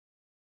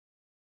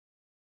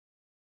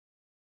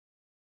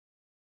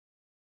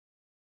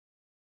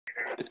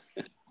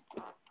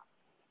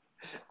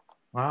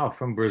Wow,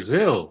 from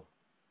Brazil.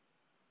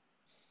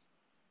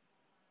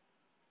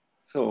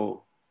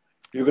 So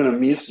you're going to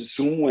miss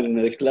Zoom when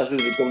the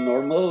classes become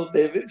normal,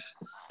 David?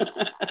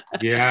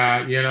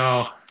 Yeah, you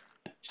know,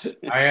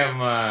 I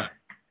am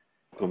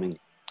coming.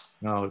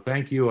 No,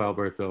 thank you,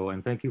 Alberto,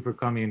 and thank you for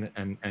coming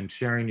and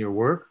sharing your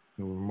work,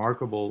 your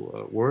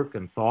remarkable work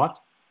and thought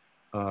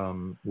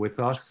with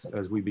us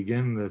as we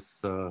begin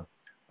this,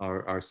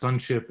 our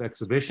Sonship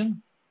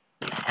exhibition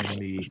in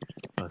the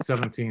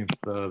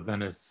 17th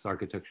Venice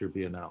Architecture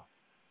Biennale.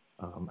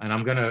 And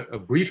I'm going to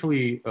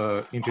briefly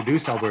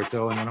introduce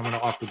Alberto, and then I'm going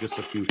to offer just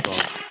a few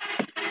thoughts.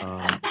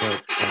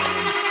 But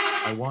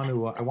I want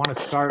to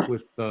start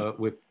with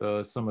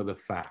some of the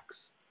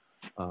facts.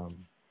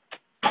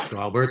 So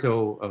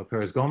Alberto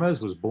Perez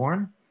Gomez was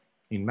born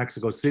in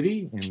Mexico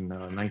City in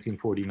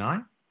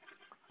 1949,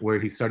 where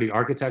he studied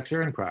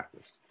architecture and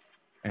practice.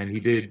 And he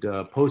did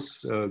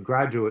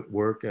postgraduate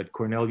work at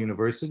Cornell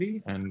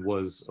University and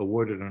was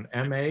awarded an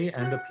MA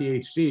and a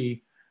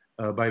PhD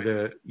by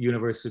the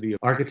University of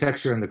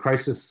Architecture and the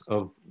Crisis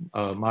of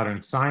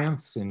Modern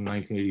Science in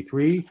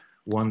 1983,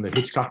 won the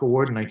Hitchcock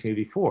Award in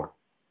 1984.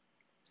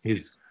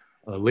 His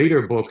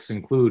later books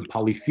include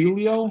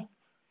Polyphilio,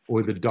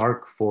 or The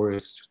Dark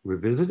Forest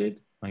Revisited,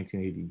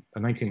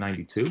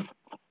 1992,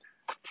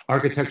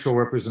 Architectural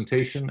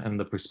Representation and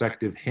the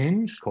Perspective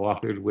Hinge,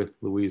 co-authored with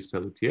Louise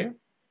Pelletier,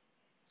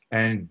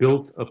 and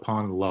Built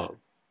Upon Love,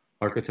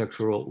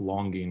 Architectural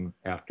Longing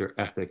After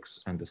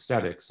Ethics and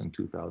Aesthetics in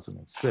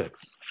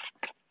 2006.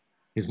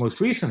 His most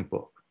recent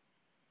book,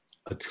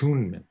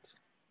 Attunement,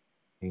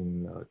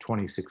 in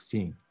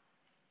 2016,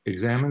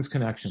 examines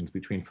connections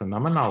between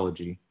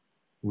phenomenology,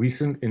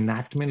 recent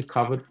enactment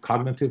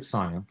cognitive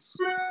science,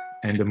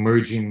 and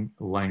emerging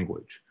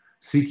language,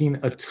 seeking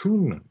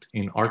attunement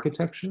in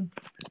architecture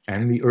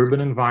and the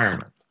urban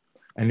environment,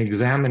 and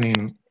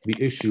examining the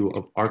issue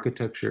of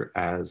architecture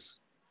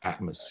as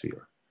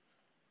atmosphere.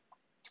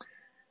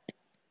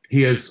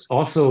 He has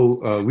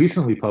also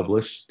recently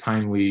published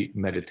Timely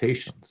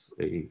Meditations,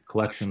 a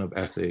collection of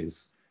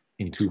essays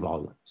in 2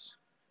 volumes.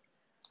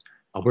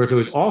 Alberto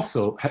is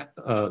also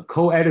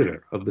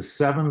co-editor of the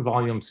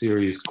 7-volume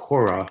series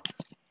Cora,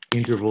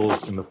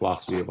 Intervals in the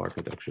Philosophy of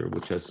Architecture,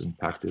 which has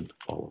impacted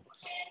all of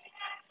us.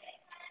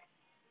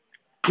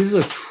 This is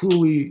a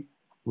truly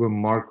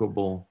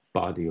remarkable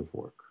body of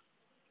work.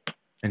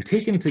 And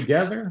taken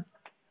together,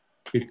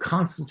 it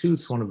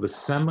constitutes one of the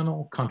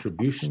seminal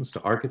contributions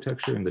to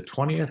architecture in the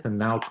 20th and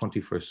now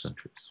 21st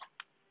centuries.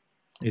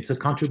 It's a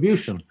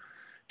contribution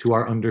to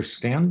our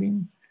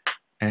understanding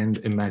and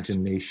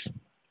imagination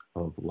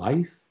of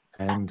life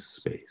and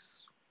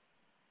space.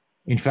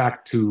 In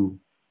fact, to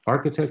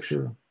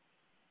architecture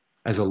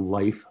as a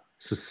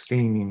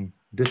life-sustaining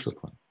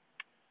discipline,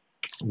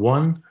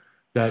 one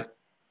that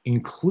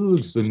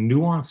includes the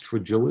nuanced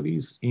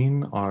fragilities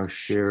in our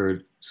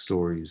shared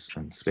stories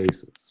and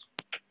spaces.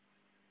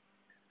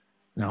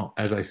 Now,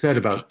 as I said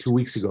about 2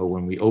 weeks ago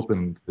when we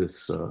opened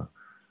this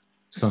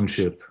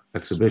Sonship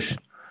exhibition.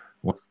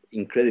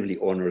 Incredibly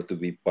honored to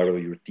be part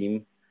of your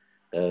team,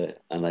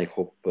 and I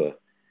hope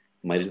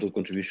my little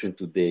contribution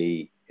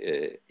today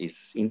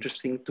is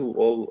interesting to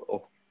all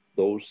of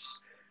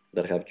those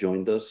that have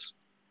joined us.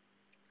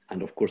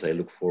 And of course, I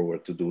look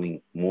forward to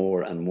doing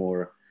more and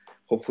more,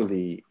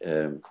 hopefully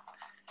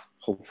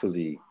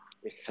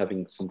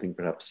having something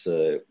perhaps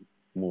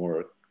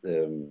more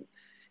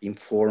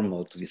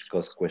informal to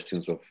discuss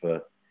questions of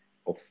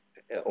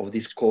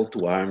this call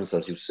to arms,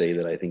 as you say,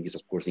 that I think is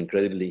of course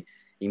incredibly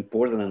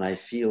important. And I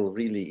feel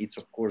really it's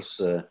of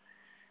course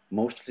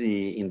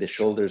mostly in the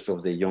shoulders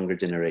of the younger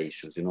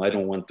generations. You know, I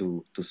don't want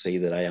to say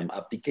that I am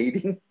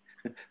abdicating,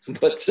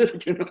 but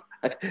you know,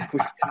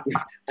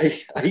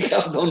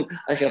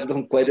 I have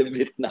done quite a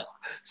bit now.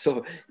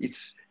 So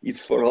it's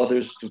for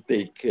others to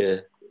take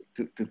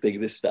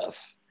the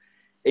stuff.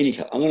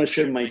 Anyhow, I'm going to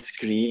share my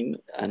screen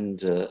and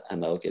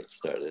I'll get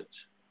started.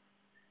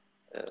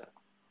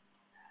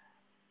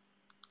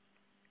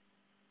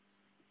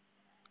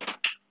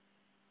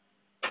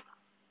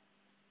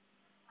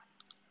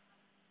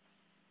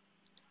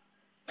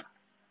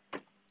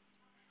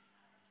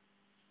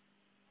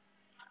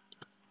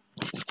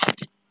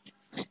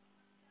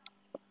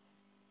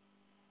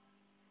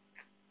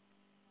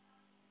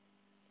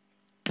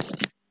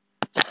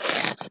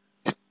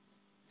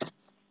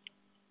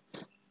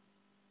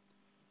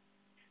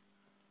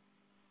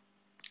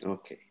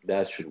 Okay,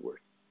 that should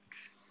work.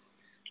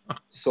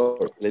 So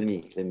let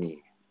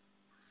me.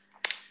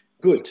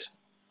 Good.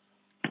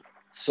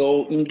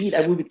 So indeed,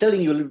 I will be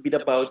telling you a little bit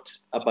about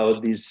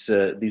this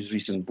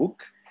recent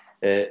book.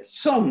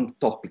 Some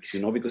topics,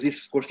 you know, because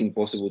it's of course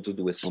impossible to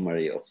do a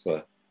summary of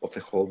a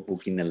whole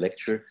book in a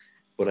lecture,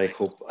 but I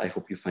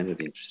hope you find it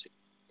interesting.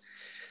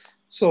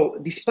 So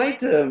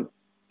despite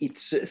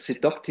its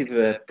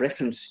seductive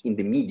presence in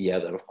the media,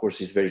 that of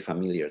course is very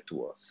familiar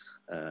to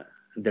us,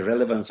 the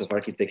relevance of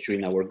architecture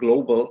in our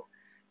global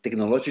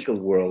technological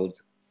world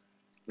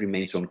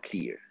remains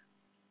unclear.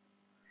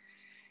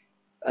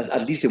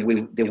 at least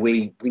the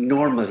way we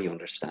normally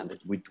understand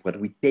it, with what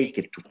we take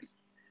it to be.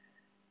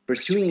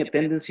 Pursuing a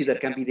tendency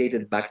that can be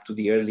dated back to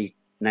the early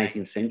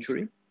 19th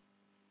century,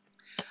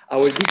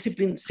 our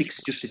discipline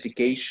seeks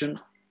justification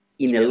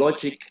in a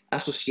logic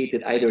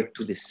associated either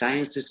to the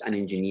sciences and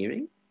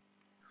engineering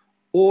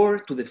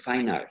or to the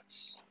fine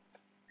arts,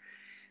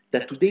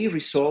 that today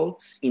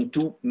results in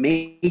two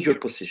major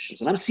positions.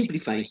 And I'm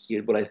simplifying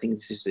here, but I think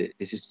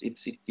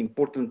it's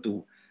important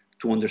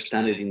to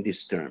understand it in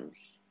these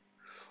terms.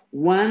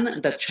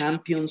 One that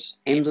champions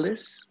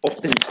endless,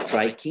 often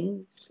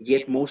striking,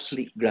 yet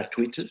mostly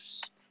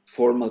gratuitous,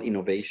 formal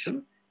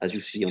innovation, as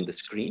you see on the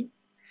screen,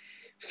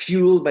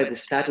 fueled by the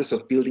status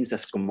of buildings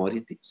as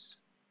commodities.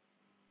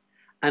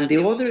 And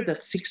the other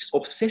that seeks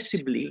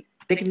obsessively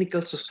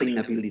technical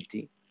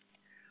sustainability,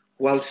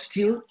 while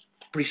still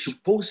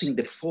presupposing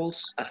the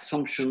false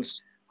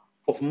assumptions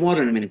of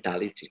modern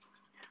mentality,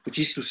 which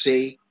is to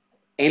say,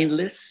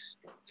 endless,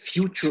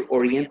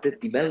 future-oriented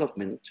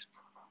development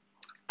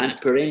and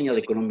perennial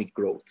economic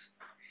growth,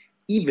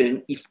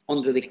 even if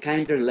under the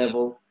kinder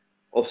level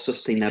of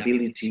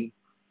sustainability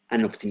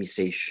and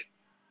optimization.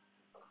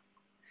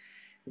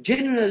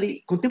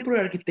 Generally,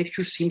 contemporary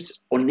architecture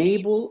seems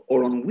unable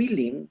or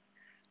unwilling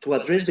to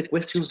address the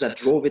questions that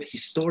drove it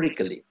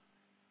historically.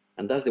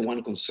 And that's the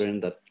one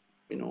concern that,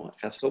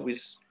 has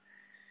always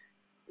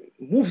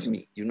moved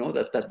me,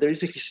 that there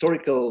is a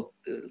historical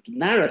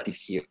narrative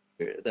here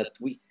that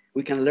we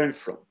can learn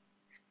from.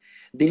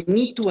 The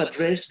need to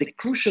address the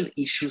crucial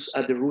issues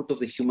at the root of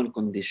the human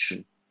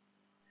condition,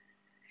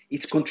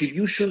 its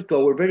contribution to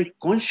our very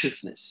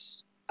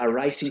consciousness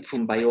arising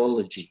from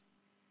biology,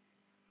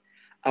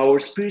 our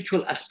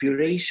spiritual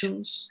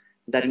aspirations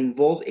that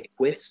involve a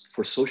quest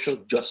for social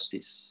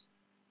justice,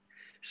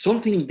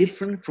 something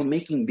different from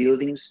making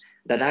buildings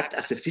that act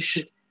as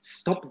efficient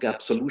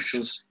stopgap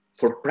solutions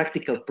for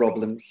practical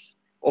problems,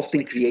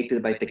 often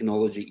created by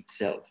technology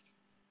itself.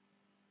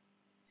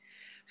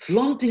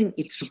 Flaunting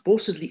its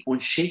supposedly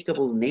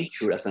unshakable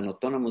nature as an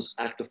autonomous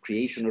act of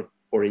creation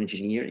or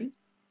engineering,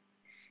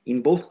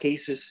 in both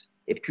cases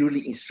a purely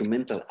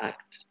instrumental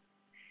act,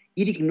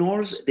 it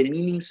ignores the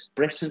meanings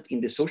present in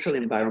the social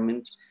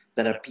environment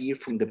that appear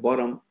from the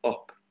bottom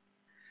up,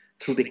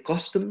 through the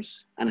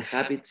customs and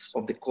habits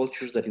of the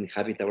cultures that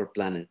inhabit our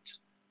planet.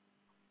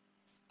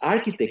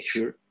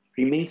 Architecture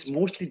remains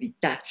mostly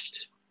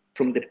detached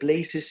from the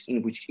places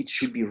in which it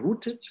should be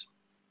rooted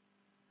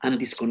and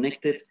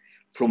disconnected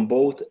from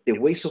both the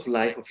ways of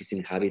life of its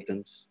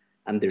inhabitants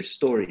and their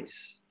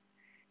stories,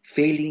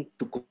 failing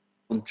to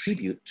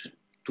contribute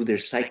to their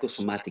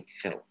psychosomatic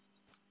health.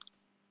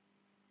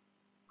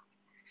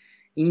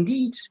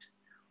 Indeed,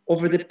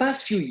 over the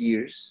past few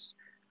years,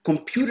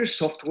 computer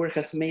software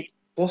has made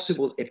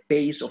possible a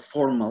pace of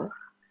formal,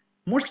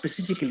 more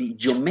specifically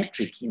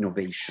geometric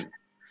innovation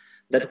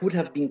that would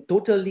have been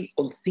totally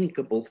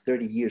unthinkable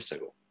 30 years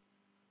ago.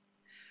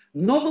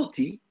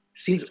 Novelty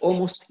seems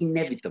almost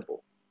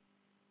inevitable,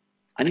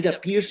 and it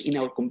appears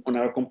on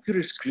our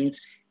computer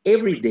screens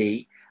every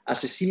day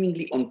as a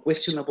seemingly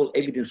unquestionable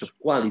evidence of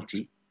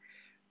quality,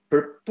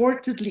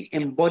 purportedly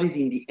embodied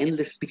in the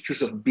endless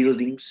pictures of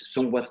buildings,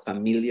 somewhat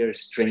familiar,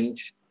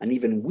 strange, and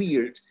even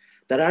weird,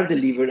 that are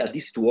delivered, at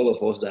least to all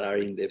of us that are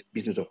in the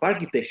business of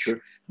architecture,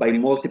 by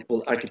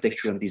multiple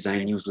architecture and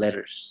design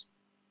newsletters.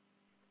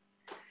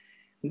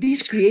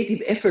 This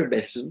creative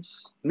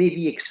effervescence may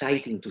be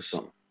exciting to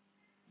some.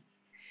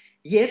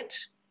 Yet,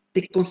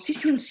 the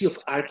constituency of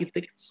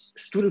architects,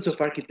 students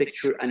of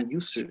architecture, and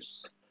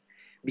users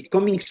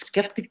becoming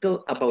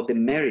skeptical about the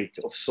merit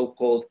of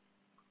so-called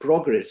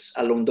progress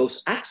along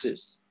those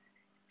axes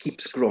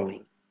keeps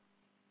growing.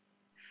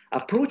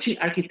 Approaching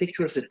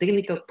architecture as a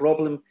technical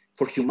problem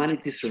for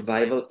humanity's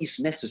survival is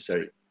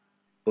necessary,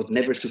 but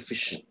never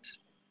sufficient.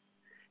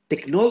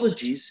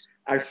 Technologies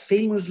are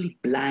famously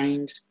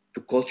blind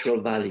to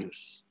cultural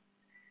values.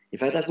 In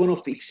fact, that's one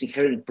of its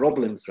inherent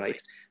problems,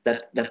 right?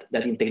 That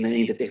in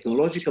the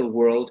technological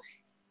world,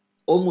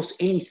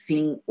 almost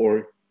anything,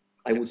 or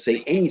I would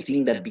say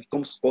anything that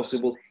becomes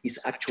possible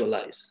is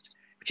actualized,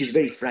 which is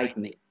very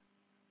frightening.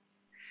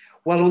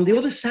 While on the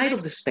other side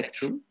of the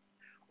spectrum,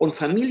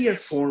 unfamiliar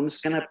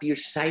forms can appear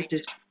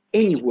sighted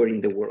anywhere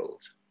in the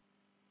world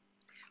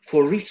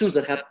for reasons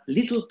that have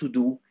little to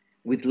do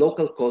with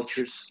local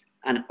cultures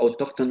and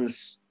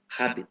autochthonous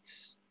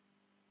habits.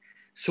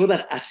 So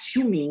that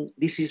assuming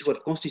this is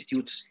what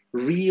constitutes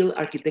real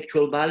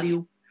architectural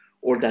value,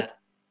 or that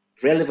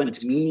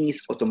relevant meaning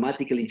is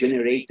automatically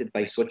generated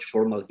by such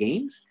formal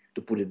games,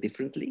 to put it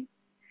differently,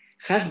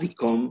 has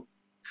become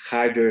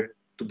harder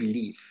to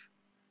believe.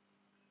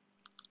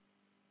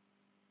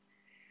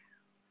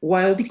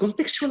 While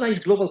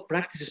decontextualized global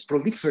practices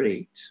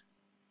proliferate,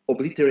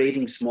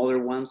 obliterating smaller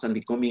ones and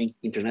becoming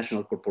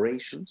international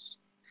corporations,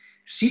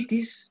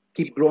 cities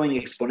keep growing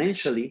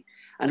exponentially,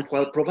 and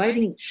while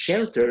providing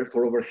shelter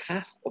for over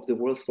half of the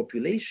world's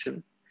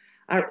population,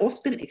 are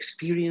often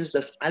experienced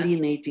as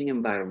alienating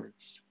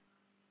environments,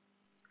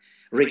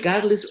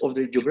 regardless of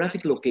their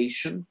geographic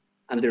location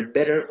and their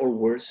better or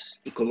worse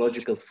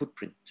ecological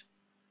footprint.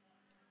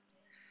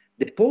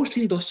 The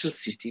post-industrial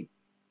city,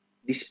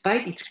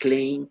 despite its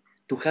claim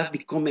to have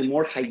become a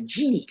more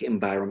hygienic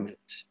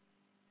environment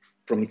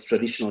from its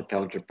traditional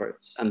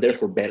counterparts, and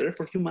therefore better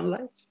for human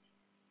life,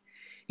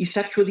 is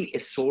actually a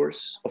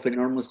source of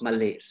enormous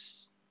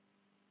malaise,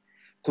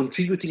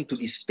 contributing to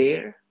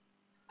despair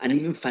and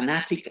even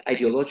fanatic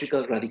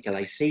ideological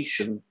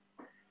radicalization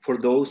for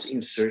those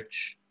in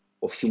search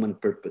of human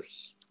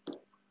purpose.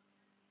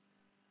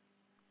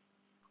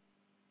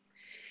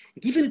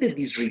 Given the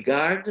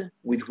disregard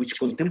with which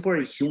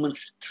contemporary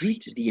humans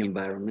treat the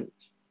environment,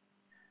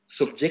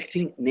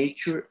 subjecting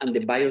nature and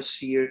the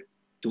biosphere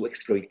to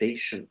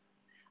exploitation,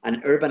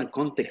 and urban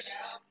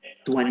contexts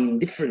to an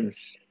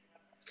indifference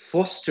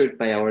fostered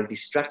by our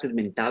distracted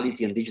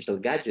mentality and digital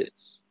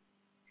gadgets,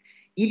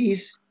 it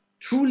is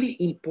truly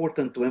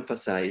important to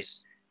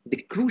emphasize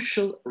the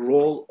crucial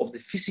role of the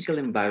physical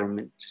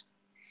environment,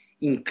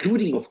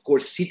 including, of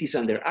course, cities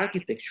and their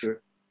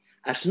architecture,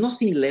 as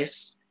nothing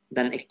less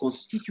than a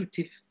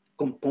constitutive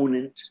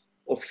component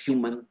of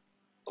human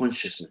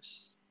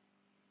consciousness.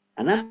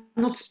 And I'm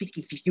not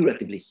speaking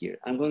figuratively here.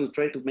 I'm going to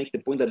try to make the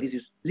point that this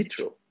is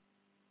literal.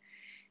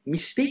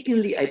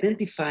 Mistakenly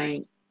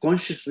identifying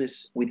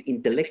consciousness with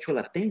intellectual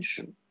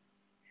attention,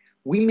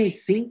 we may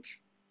think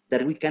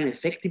that we can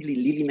effectively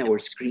live in our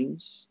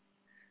screens,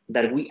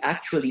 that we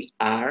actually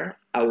are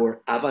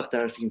our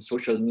avatars in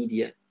social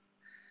media,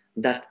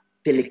 that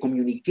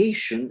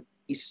telecommunication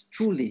is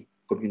truly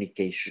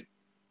communication.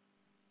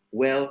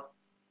 Well,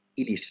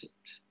 it isn't.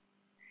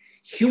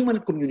 Human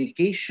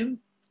communication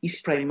is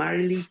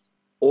primarily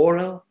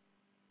oral,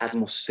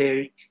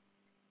 atmospheric,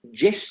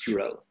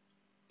 gestural,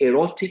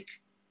 erotic,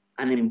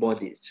 and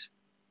embodied.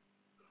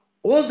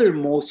 Other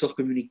modes of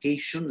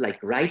communication,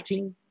 like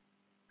writing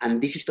and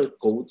digital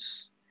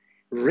codes,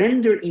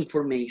 render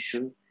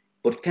information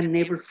but can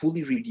never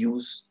fully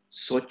reduce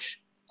such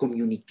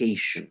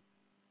communication.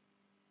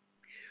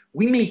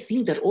 We may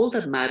think that all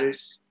that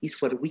matters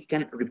is what we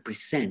can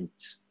represent,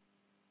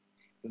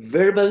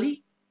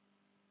 verbally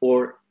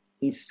or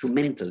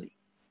instrumentally.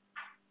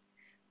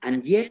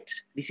 And yet,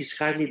 this is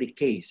hardly the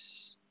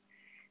case.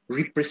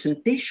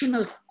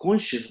 Representational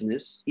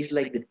consciousness is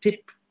like the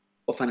tip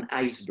of an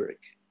iceberg.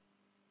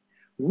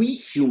 We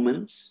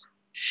humans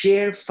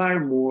share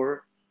far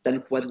more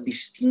than what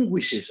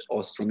distinguishes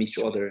us from each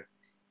other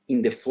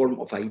in the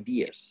form of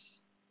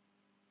ideas.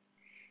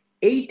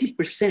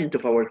 80%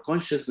 of our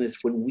consciousness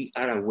when we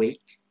are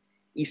awake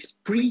is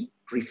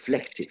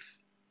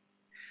pre-reflective.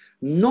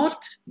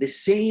 Not the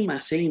same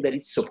as saying that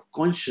it's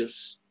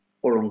subconscious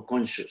or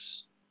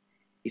unconscious.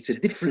 It's a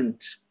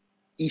different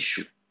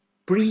issue,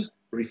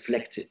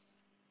 pre-reflective.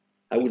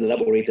 I will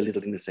elaborate a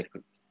little in a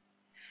second.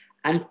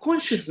 And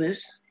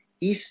consciousness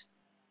is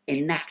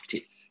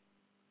enactive,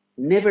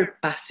 never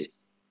passive.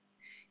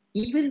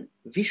 Even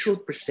visual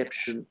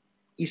perception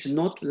is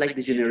not like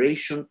the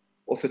generation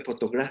of a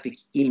photographic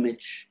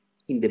image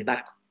in the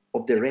back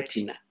of the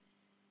retina.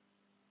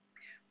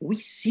 We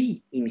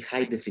see in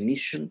high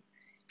definition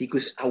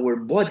because our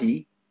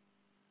body,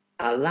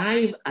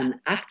 alive and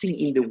acting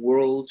in the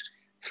world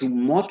through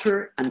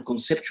motor and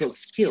conceptual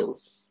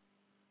skills,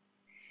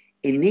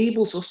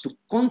 enables us to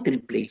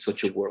contemplate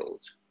such a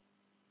world,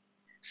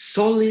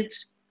 solid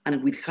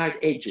and with hard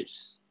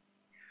edges,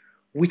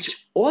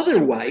 which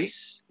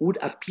otherwise would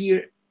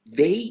appear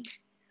vague,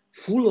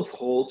 full of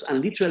holes,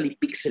 and literally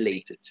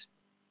pixelated,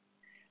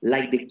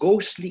 like the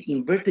ghostly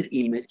inverted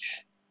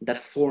image that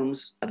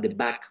forms at the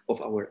back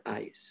of our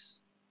eyes.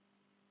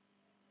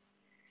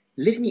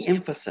 Let me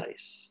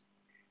emphasize,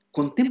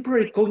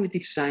 contemporary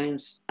cognitive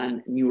science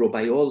and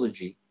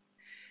neurobiology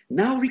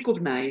now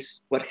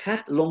recognize what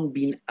had long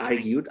been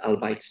argued,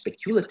 albeit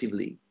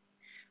speculatively,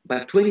 by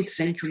 20th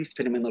century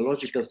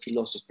phenomenological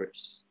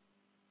philosophers,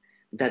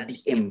 that the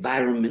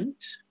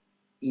environment,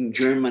 in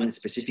German the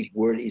specific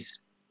word is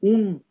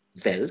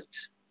Umwelt,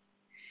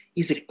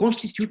 is a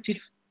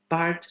constitutive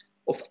part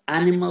of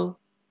animal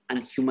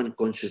and human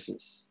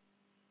consciousness.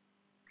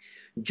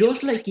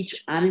 Just like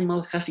each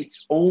animal has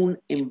its own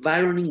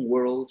environing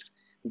world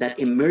that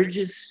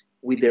emerges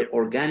with their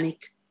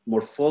organic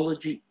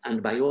morphology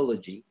and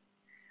biology,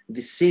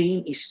 the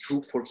same is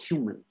true for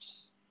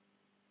humans.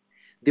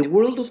 The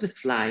world of the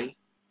fly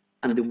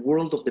and the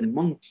world of the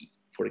monkey,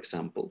 for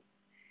example,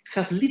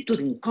 have little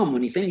in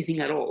common, if anything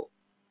at all.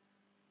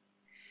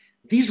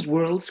 These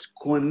worlds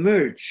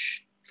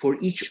co-emerge for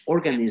each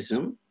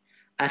organism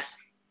as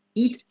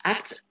it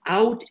acts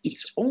out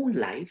its own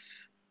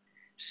life,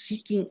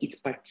 seeking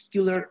its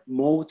particular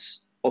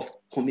modes of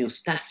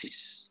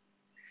homeostasis,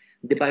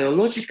 the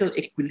biological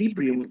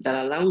equilibrium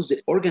that allows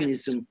the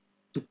organism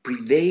to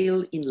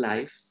prevail in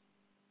life,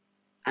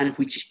 and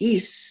which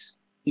is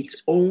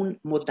its own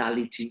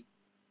modality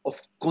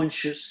of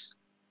conscious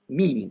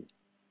meaning.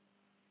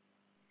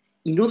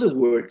 In other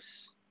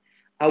words,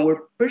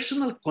 our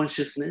personal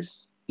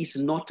consciousness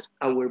is not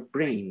our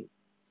brain.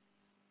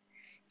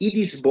 It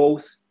is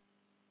both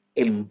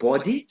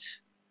embodied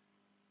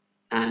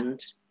and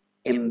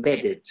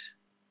embedded.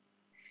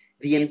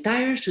 The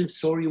entire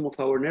sensorium of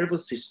our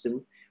nervous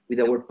system, with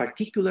our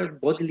particular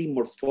bodily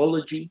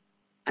morphology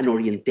and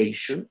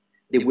orientation,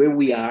 the way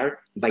we are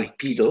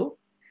bipedal,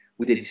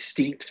 with a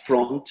distinct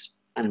front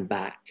and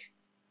back,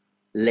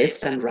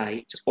 left and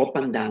right, up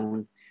and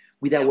down,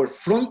 with our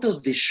frontal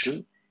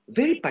vision,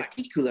 very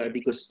particular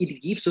because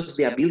it gives us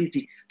the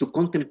ability to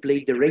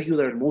contemplate the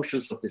regular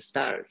motions of the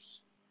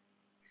stars.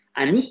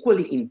 And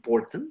equally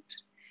important,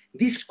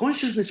 this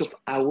consciousness of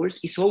ours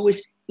is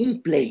always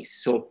in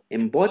place, so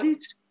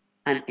embodied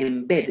and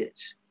embedded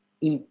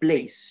in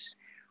place,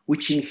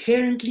 which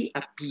inherently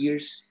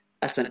appears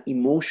as an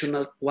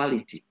emotional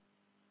quality.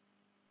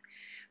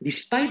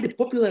 Despite the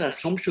popular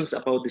assumptions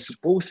about the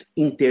supposed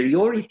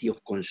interiority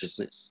of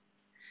consciousness,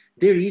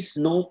 there is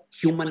no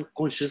human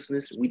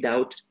consciousness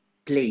without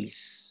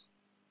place.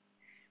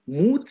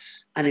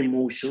 Moods and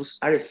emotions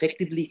are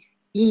effectively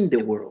in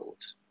the world,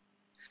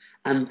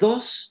 and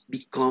thus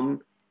become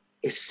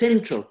a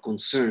central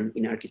concern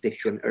in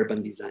architecture and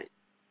urban design.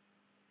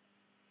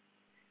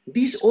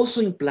 This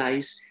also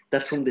implies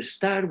that from the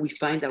start we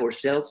find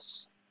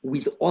ourselves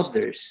with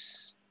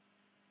others,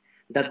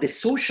 that the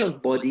social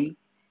body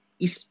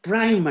is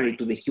primary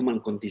to the human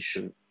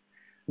condition,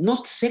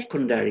 not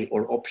secondary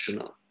or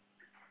optional.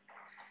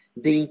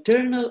 The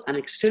internal and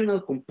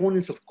external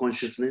components of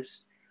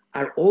consciousness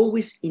are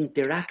always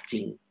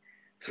interacting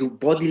through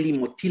bodily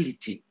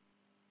motility,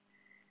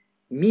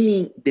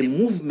 meaning the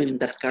movement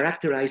that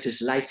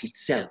characterizes life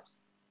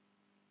itself.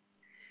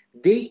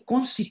 They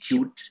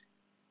constitute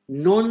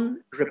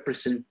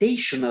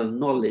non-representational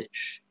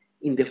knowledge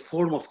in the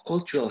form of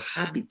cultural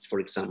habits, for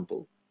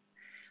example,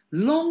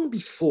 long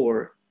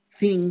before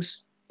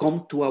things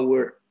come to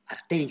our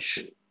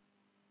attention.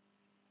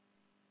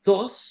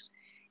 Thus,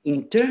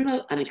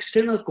 internal and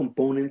external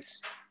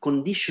components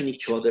condition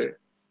each other,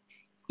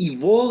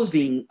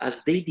 evolving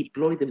as they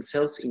deploy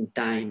themselves in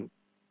time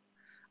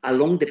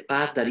along the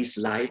path that is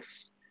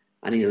life,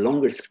 and in a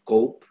longer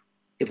scope,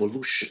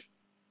 evolution.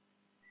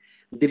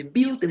 The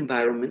built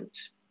environment,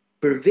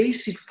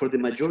 pervasive for the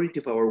majority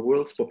of our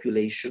world's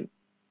population,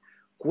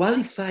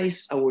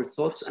 qualifies our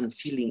thoughts and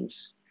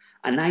feelings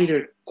and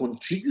either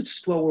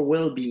contributes to our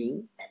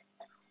well-being,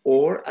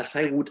 or, as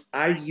I would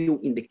argue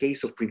in the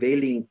case of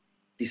prevailing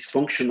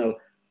dysfunctional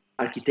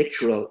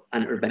architectural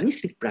and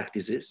urbanistic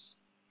practices,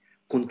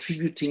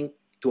 contributing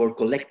to our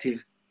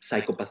collective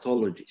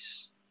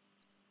psychopathologies.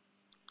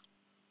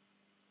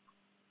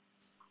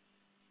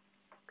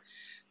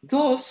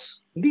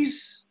 Thus,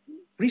 this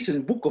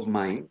recent book of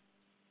mine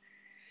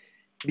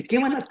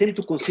became an attempt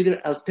to consider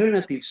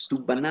alternatives to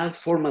banal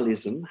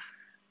formalism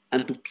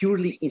and to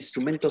purely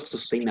instrumental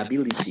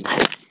sustainability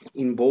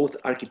in both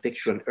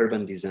architecture and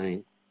urban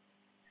design,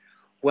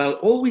 while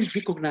always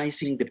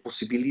recognizing the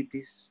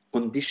possibilities,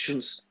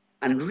 conditions,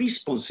 and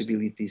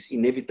responsibilities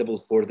inevitable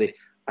for the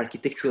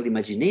architectural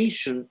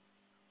imagination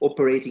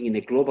operating in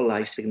a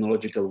globalized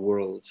technological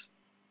world.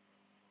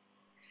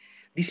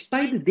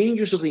 Despite the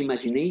dangers of the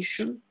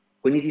imagination,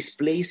 when it is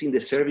placed in the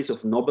service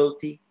of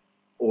novelty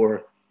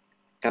or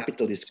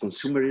capitalist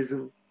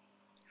consumerism,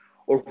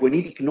 or when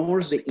it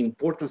ignores the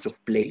importance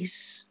of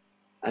place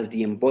as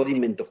the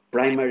embodiment of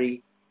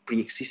primary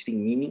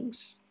pre-existing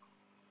meanings,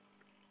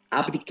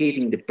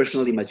 abdicating the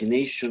personal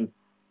imagination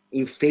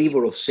in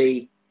favor of,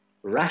 say,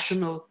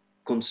 rational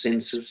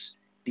consensus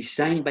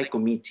designed by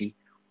committee,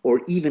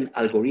 or even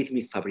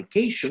algorithmic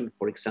fabrication,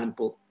 for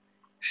example,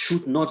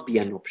 should not be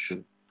an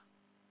option.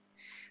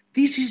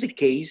 This is the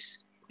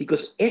case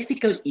because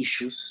ethical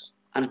issues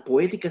and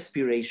poetic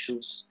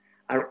aspirations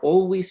are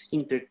always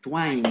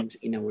intertwined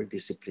in our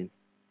discipline.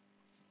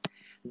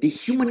 The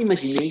human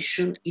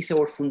imagination is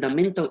our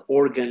fundamental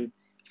organ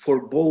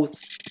for both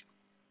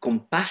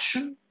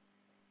compassion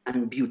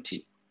and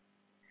beauty,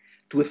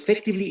 to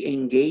effectively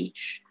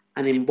engage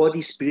and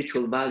embody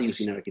spiritual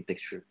values in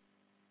architecture.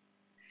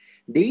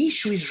 The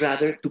issue is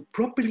rather to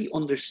properly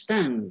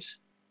understand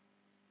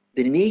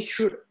the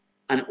nature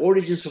and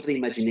origins of the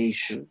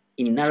imagination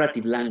in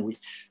narrative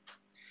language,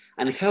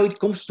 and how it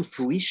comes to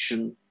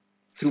fruition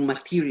through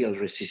material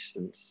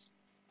resistance.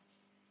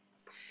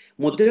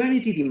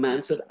 Modernity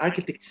demands that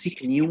architects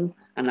seek new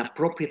and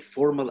appropriate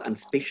formal and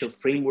spatial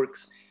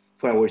frameworks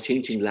for our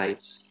changing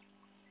lives,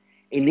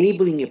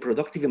 enabling a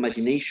productive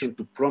imagination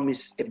to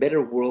promise a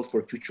better world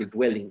for future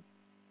dwelling.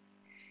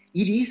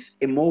 It is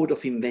a mode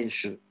of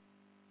invention,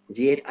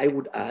 yet I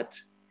would add,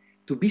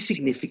 to be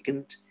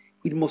significant,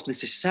 it must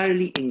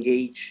necessarily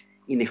engage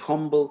in a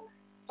humble,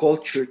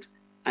 cultured,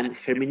 and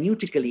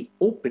hermeneutically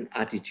open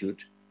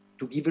attitude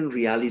to given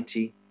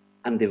reality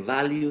and the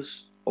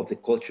values of the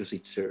cultures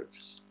it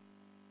serves.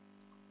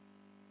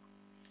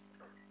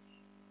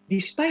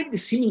 Despite the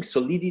seeming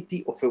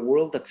solidity of a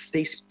world that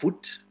stays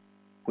put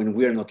when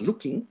we are not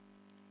looking,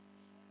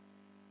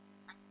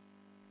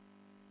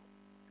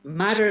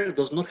 matter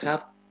does not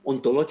have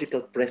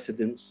ontological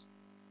precedence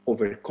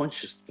over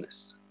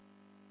consciousness.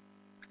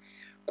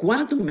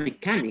 Quantum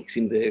mechanics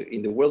in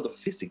the world of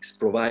physics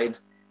provide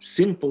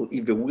simple,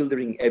 if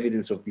bewildering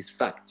evidence of this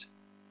fact.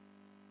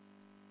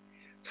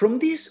 From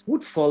this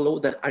would follow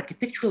that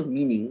architectural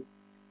meaning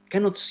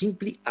cannot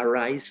simply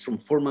arise from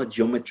formal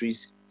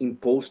geometries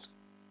imposed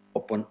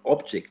upon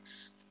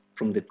objects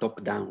from the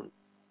top down,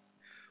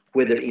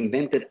 whether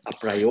invented a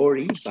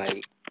priori by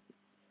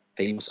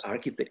famous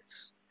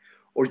architects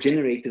or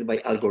generated by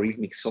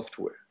algorithmic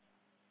software.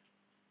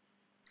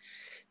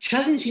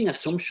 Challenging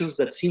assumptions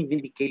that seem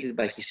vindicated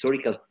by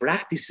historical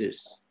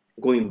practices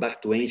going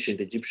back to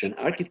ancient Egyptian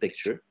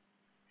architecture,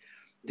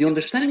 the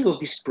understanding of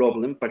this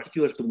problem,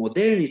 particular to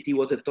modernity,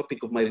 was the topic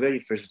of my very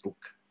first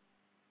book,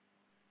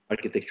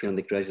 Architecture and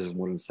the Crisis of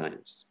Modern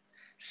Science.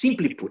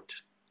 Simply put,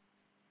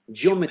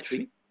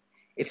 geometry,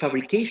 a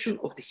fabrication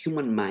of the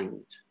human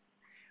mind,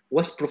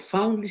 was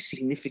profoundly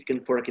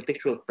significant for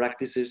architectural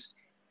practices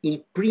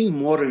in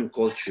pre-modern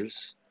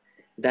cultures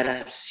that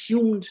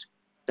assumed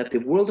that the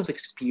world of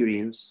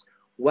experience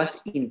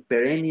was in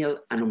perennial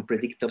and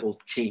unpredictable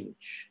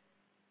change.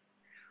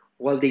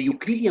 While the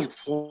Euclidean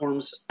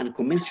forms and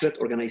commensurate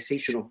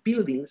organization of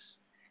buildings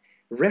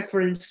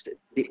referenced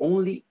the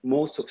only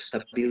modes of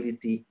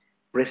stability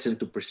present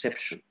to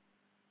perception,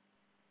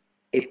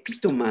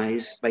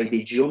 epitomized by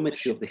the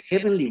geometry of the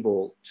heavenly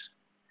vault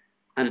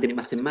and the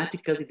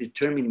mathematically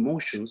determined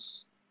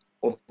motions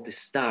of the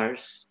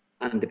stars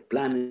and the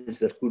planets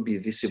that could be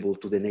visible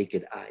to the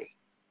naked eye.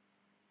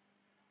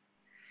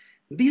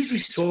 This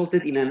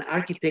resulted in an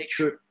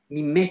architecture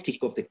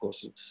mimetic of the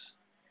cosmos,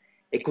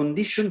 a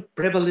condition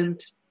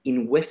prevalent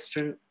in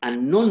Western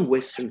and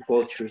non-Western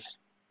cultures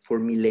for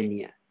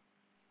millennia.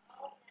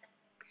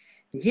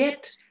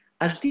 Yet,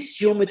 as this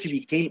geometry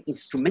became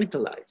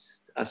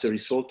instrumentalized as a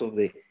result of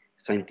the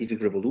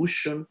scientific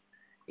revolution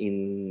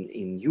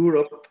in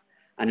Europe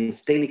and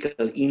its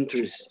technical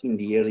interest in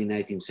the early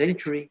 19th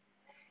century,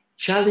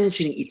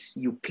 challenging its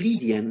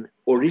Euclidean,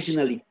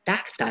 originally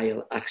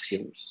tactile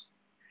axioms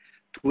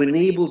to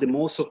enable the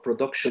modes of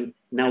production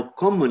now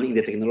common in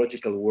the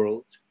technological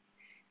world,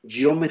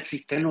 geometry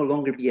can no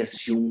longer be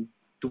assumed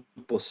to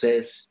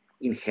possess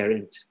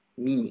inherent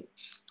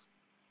meanings.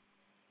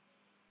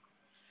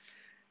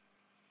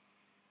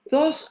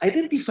 Thus,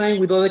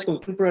 identifying with other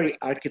contemporary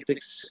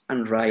architects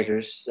and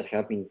writers that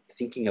have been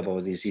thinking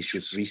about these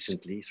issues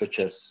recently, such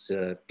as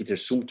Peter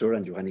Zumthor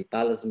and Juhani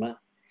Pallasmaa,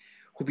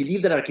 who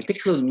believe that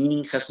architectural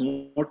meaning has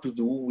more to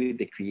do with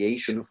the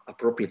creation of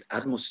appropriate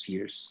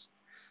atmospheres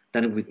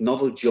than with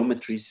novel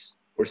geometries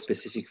or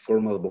specific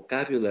formal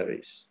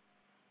vocabularies.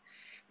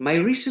 My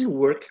recent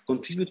work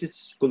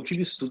contributes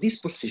to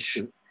this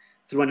position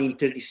through an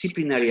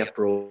interdisciplinary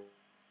approach,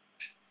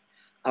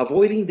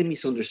 avoiding the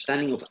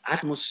misunderstanding of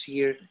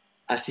atmosphere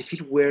as if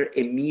it were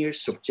a mere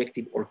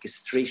subjective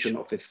orchestration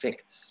of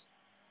effects,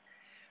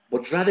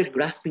 but rather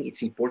grasping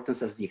its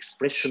importance as the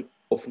expression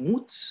of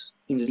moods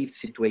in lived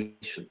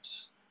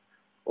situations,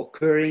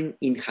 occurring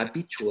in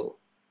habitual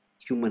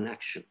human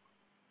action.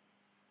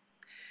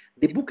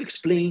 The book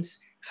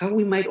explains how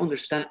we might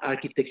understand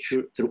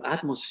architecture through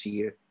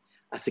atmosphere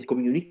as a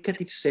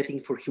communicative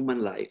setting for human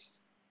life,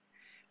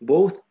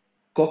 both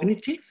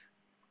cognitive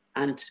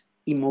and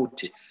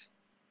emotive,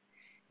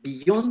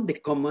 beyond the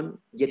common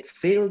yet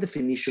failed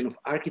definition of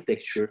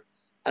architecture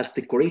as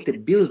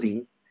decorated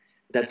building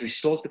that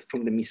resulted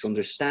from the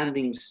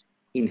misunderstandings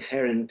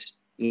inherent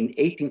in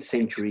 18th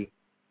century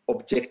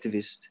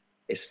objectivist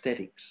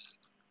aesthetics.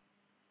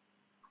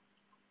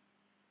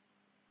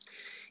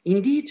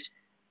 Indeed,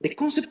 the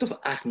concept of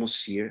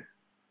atmosphere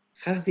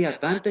has the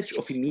advantage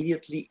of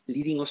immediately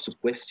leading us to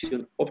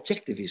question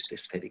objectivist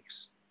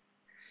aesthetics.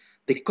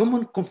 The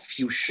common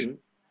confusion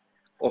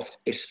of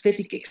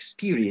aesthetic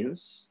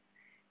experience,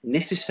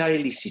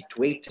 necessarily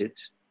situated,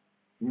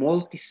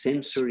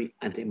 multisensory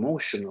and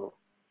emotional,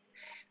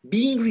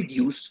 being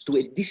reduced to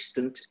a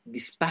distant,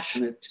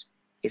 dispassionate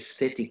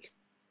aesthetic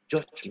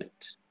judgment.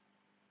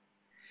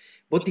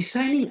 But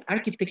designing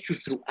architecture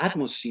through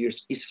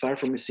atmospheres is far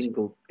from a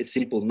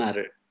simple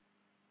matter.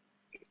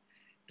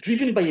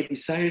 Driven by a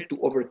desire to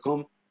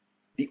overcome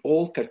the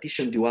old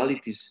Cartesian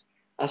dualities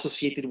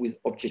associated with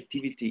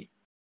objectivity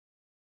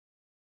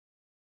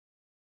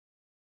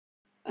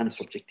and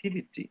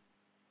subjectivity,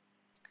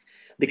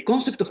 the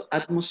concept of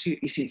atmosphere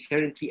is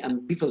inherently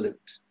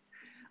ambivalent,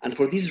 and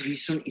for this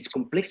reason, its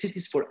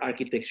complexities for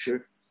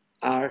architecture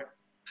are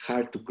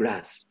hard to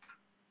grasp,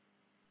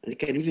 and it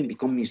can even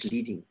become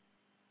misleading.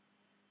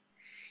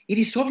 It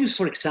is obvious,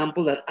 for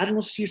example, that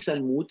atmospheres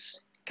and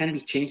moods can be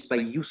changed by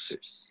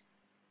users.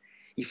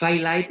 If I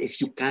light a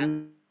few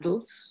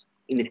candles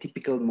in a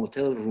typical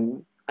motel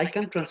room, I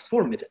can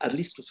transform it, at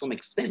least to some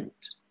extent,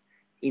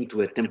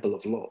 into a temple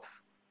of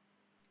love.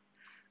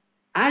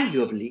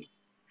 Arguably,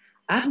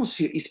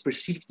 atmosphere is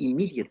perceived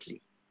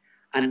immediately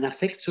and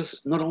affects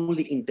us not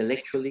only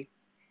intellectually,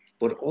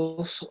 but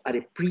also at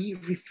a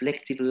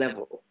pre-reflective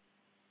level,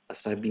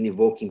 as I've been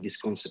evoking this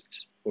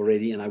concept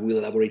already, and I will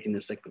elaborate in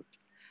a second,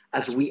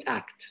 as we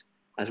act,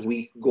 as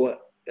we go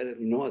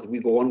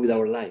on with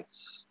our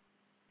lives.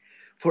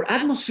 For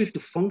atmosphere to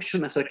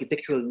function as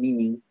architectural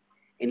meaning,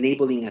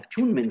 enabling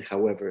attunement,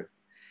 however,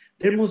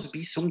 there must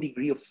be some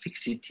degree of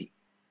fixity,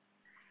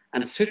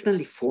 and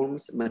certainly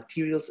forms,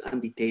 materials,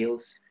 and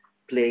details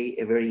play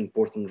a very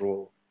important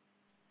role.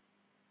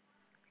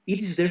 It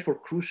is therefore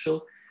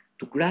crucial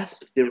to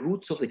grasp the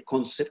roots of the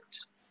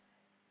concept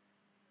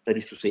that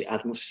is to say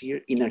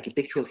atmosphere, in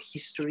architectural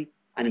history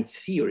and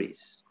its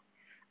theories,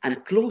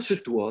 and closer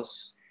to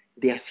us,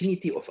 the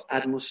affinity of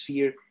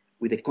atmosphere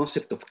with the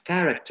concept of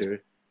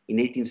character in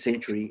 18th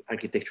century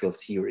architectural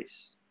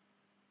theories.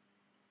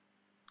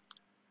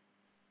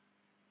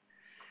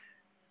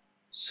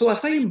 So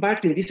as I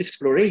embarked in this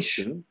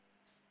exploration,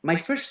 my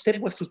first step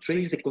was to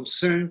trace the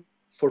concern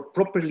for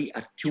properly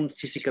attuned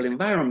physical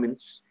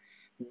environments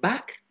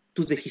back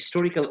to the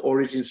historical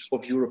origins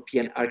of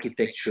European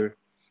architecture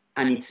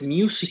and its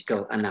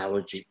musical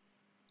analogy,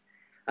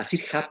 as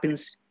it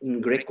happens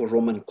in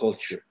Greco-Roman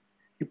culture.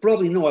 You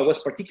probably know I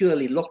was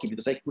particularly lucky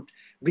because I could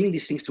bring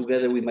these things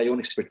together with my own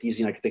expertise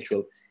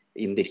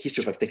in the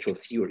history of architectural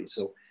theory.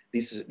 So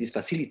this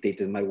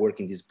facilitated my work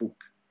in this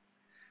book.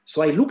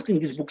 So I looked in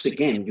these books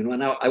again, you know,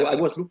 and I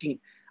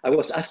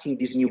was asking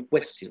this new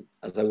question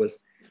as I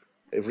was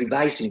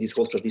revising this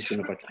whole tradition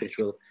of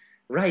architectural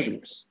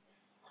writings.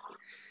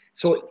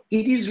 So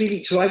it is really,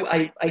 so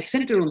I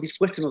center on this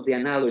question of the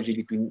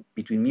analogy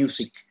between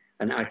music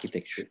and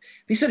architecture.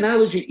 This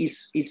analogy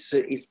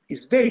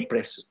is very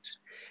present,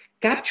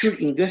 captured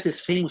in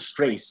Goethe's famous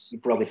phrase. You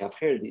probably have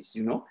heard this,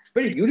 you know,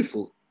 very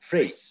beautiful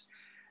phrase.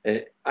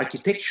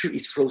 Architecture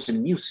is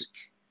frozen music,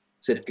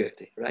 said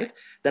Goethe, right?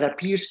 That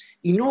appears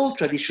in all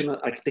traditional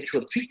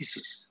architectural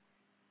treatises.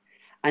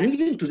 And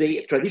even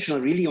today, traditional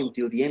really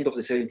until the end of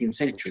the 17th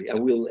century. I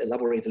will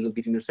elaborate a little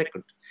bit in a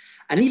second.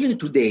 And even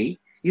today,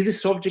 is the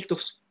subject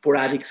of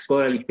sporadic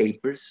scholarly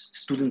papers,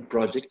 student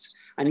projects,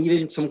 and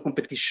even some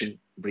competition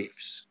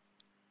briefs.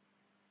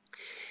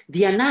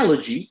 The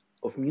analogy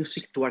of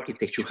music to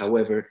architecture,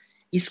 however,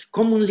 is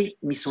commonly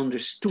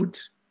misunderstood,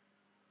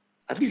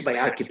 at least by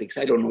architects.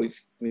 I don't know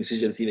if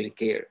musicians even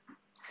care.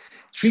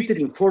 Treated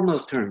in formal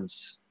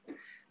terms,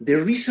 the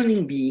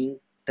reasoning being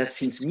that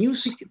since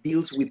music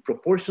deals with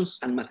proportions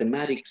and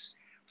mathematics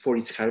for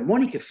its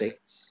harmonic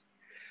effects,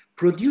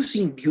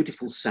 producing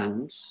beautiful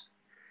sounds,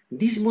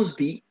 this must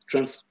be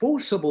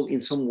transposable in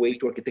some way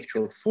to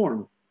architectural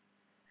form,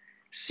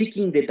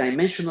 seeking the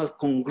dimensional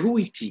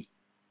congruity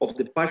of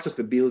the parts of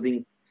a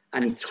building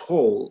and its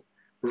whole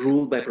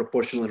ruled by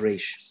proportional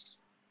ratios.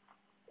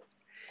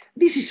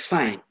 This is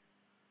fine,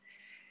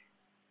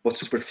 but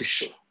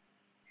superficial.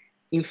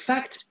 In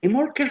fact, a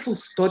more careful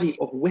study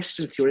of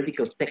Western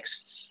theoretical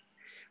texts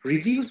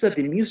reveals that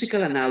the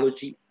musical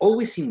analogy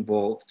always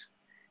involved,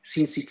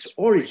 since its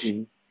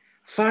origin,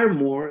 far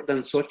more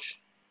than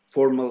such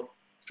formal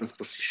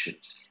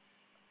transpositions.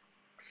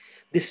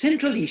 The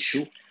central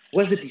issue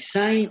was the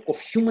design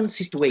of human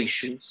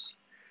situations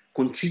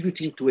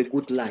contributing to a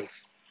good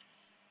life.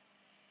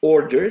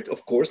 Ordered,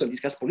 of course, and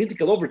this has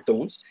political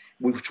overtones,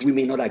 which we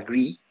may not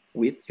agree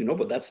with, you know,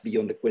 but that's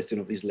beyond the question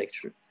of this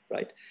lecture,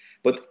 right?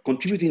 But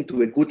contributing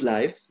to a good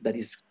life that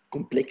is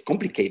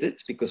complicated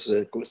because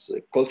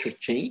culture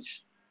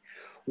change,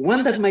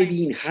 one that might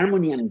be in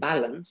harmony and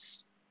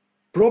balance,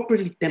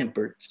 properly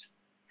tempered,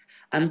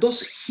 and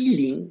thus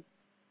healing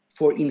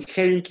for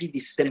inherently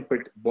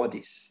distempered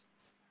bodies.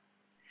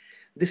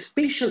 The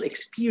spatial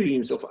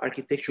experience of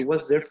architecture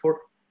was therefore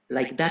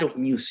like that of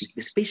music,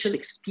 the spatial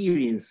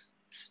experience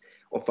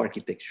of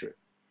architecture,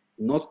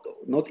 not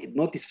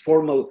its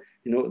formal,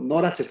 you know,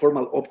 not as a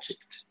formal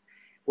object,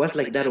 was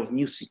like that of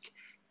music,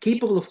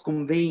 capable of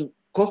conveying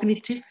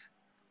cognitive,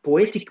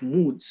 poetic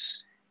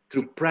moods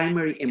through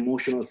primary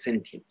emotional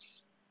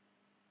sentience.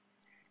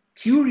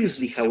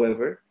 Curiously,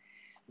 however,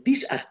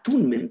 this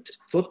attunement,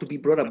 thought to be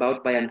brought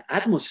about by an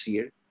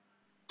atmosphere,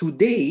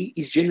 today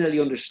is generally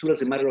understood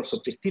as a matter of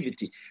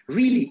subjectivity,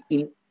 really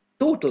in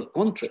total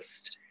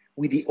contrast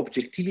with the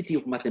objectivity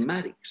of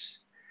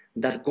mathematics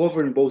that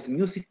governed both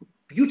music,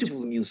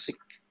 beautiful music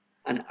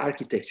and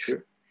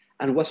architecture,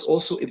 and was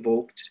also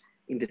evoked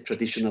in the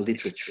traditional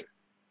literature.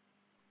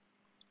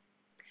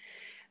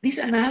 This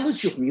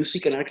analogy of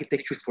music and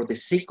architecture for the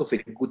sake of a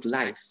good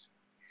life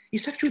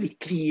is actually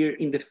clear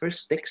in the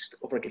first text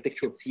of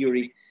architectural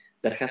theory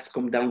that has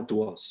come down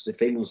to us, the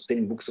famous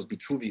 10 books of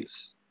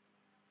Vitruvius.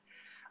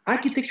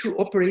 Architecture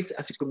operates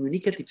as a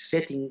communicative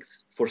setting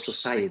for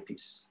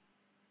societies.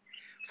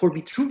 For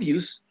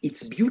Vitruvius,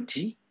 its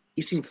beauty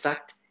is in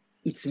fact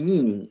its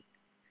meaning,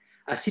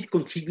 as it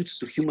contributes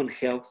to human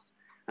health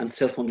and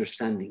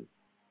self-understanding.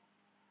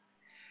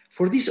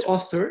 For this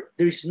author,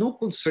 there is no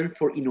concern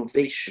for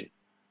innovation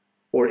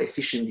or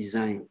efficient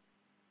design.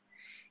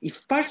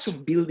 If parts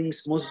of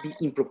buildings must be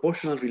in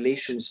proportional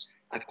relations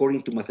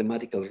according to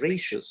mathematical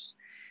ratios,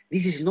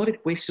 this is not a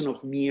question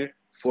of mere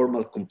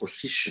formal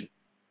composition.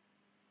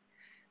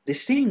 The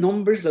same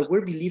numbers that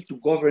were believed to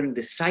govern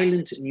the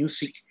silent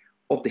music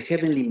of the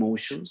heavenly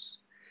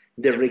motions,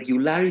 the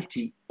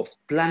regularity of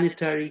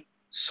planetary,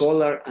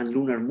 solar, and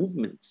lunar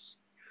movements,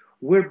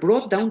 were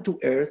brought down to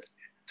Earth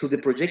through the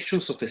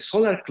projections of a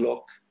solar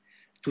clock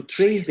to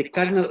trace the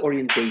cardinal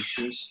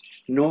orientations,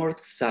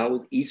 north,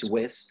 south, east,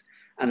 west,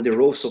 and the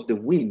rows of the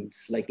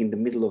winds, like in the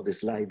middle of the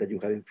slide that you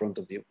have in front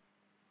of you.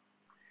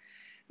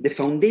 The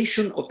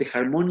foundation of the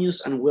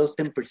harmonious and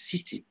well-tempered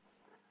city,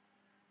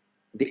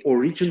 the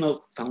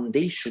original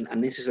foundation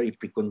and necessary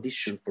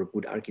precondition for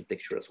good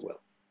architecture as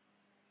well.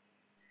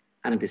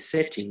 and the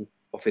setting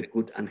of a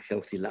good and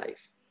healthy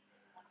life.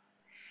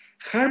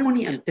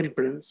 Harmony and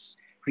temperance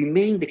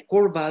remain the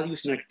core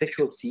values in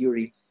architectural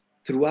theory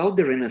throughout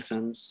the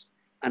Renaissance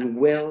and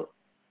well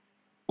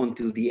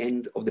until the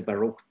end of the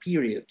Baroque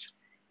period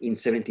in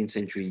 17th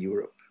century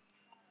Europe.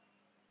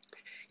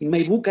 In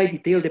my book, I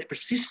detail the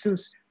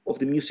persistence of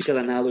the musical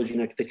analogy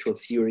in architectural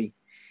theory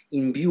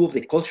in view of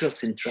the cultural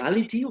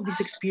centrality of this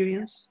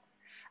experience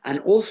and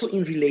also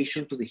in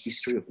relation to the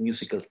history of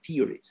musical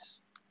theories.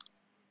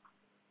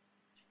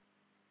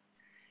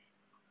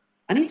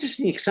 An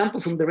interesting example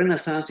from the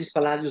Renaissance is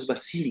Palladio's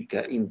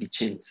Basilica in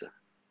Vicenza.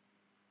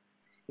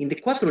 In the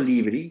Quattro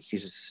Libri,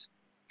 his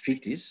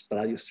treatise,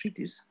 Palladio's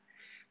treatise,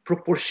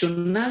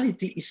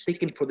 proportionality is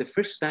taken for the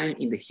first time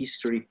in the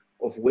history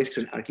of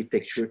Western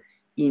architecture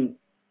in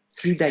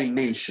 3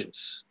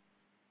 dimensions,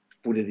 to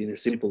put it in a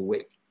simple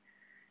way,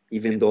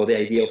 even though the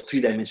idea of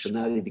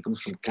 3-dimensionality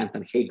comes from Kant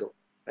and Hegel,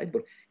 right?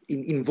 But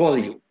in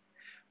volume,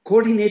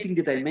 coordinating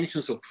the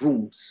dimensions of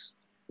rooms,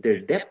 their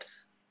depth,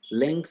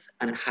 length,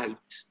 and height,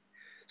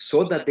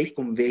 so that they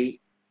convey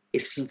a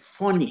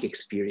symphonic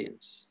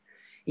experience.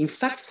 In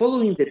fact,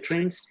 following the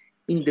trends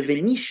in the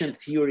Venetian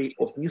theory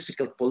of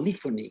musical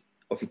polyphony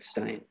of its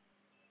time.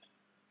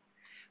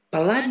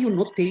 Palladio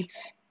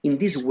notates in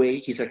this way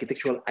his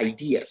architectural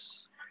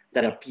ideas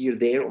that appear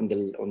there on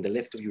the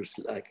left of your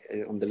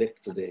on the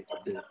left of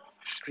the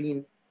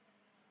screen,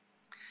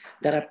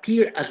 that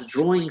appear as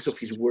drawings of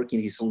his work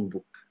in his own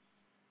book.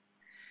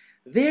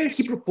 There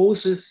he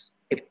proposes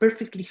a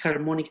perfectly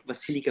harmonic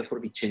basilica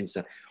for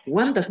Vicenza,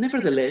 one that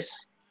nevertheless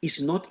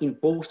is not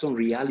imposed on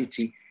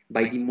reality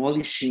by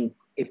demolishing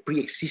a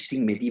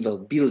pre-existing medieval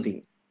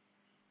building.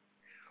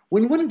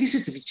 When one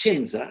visits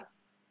Vicenza,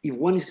 if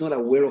one is not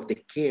aware of the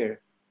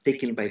care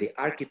taken by the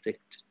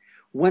architect,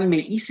 one may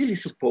easily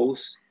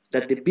suppose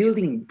that the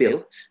building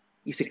built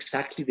is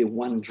exactly the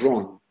one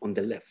drawn on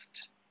the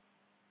left.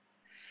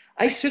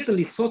 I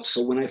certainly thought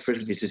so when I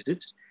first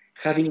visited,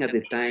 having at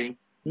the time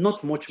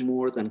not much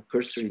more than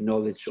cursory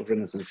knowledge of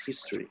Renaissance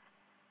history.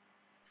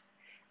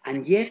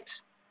 And yet,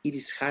 it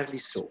is hardly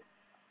so.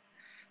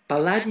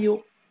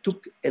 Palladio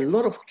took a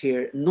lot of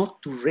care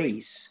not to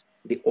raise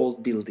the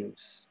old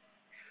buildings,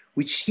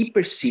 which he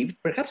perceived,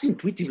 perhaps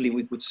intuitively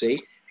we could say,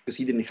 because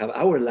he didn't have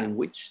our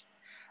language,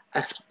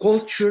 as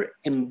culture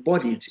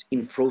embodied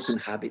in frozen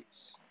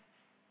habits.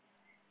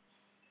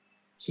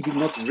 He did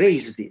not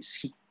raise this,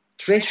 he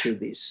treasured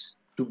this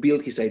to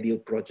build his ideal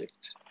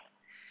project.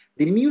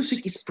 The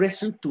music is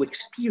present to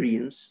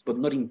experience, but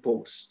not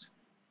imposed.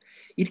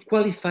 It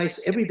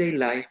qualifies everyday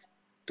life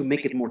to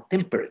make it more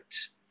temperate.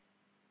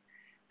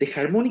 The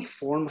harmonic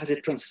form has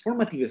a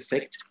transformative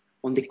effect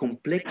on the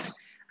complex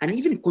and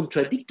even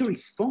contradictory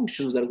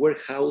functions that were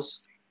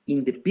housed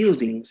in the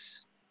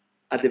buildings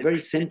at the very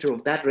center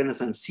of that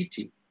Renaissance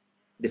city,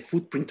 the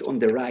footprint on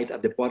the right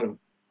at the bottom,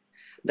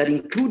 that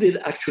included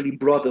actually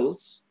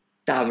brothels,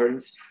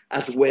 taverns,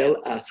 as well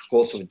as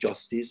halls of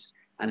justice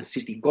and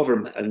city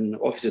government and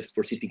offices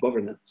for city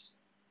governance.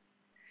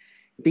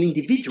 The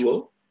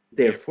individual,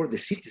 therefore the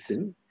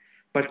citizen,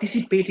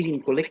 participating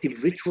in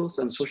collective rituals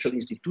and social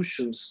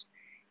institutions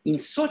in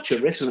such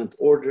a resonant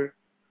order,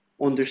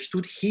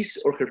 understood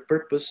his or her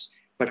purpose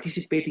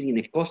participating in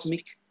a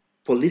cosmic,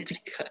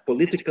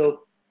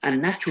 political,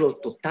 and natural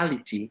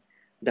totality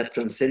that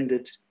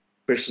transcended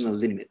personal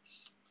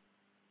limits.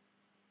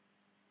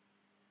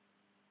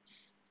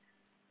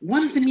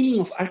 Once the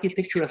meaning of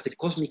architecture as a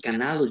cosmic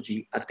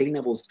analogy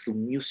attainable through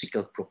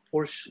musical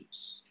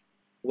proportions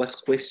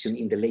was questioned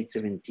in the late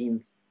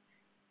 17th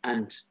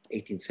and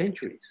 18th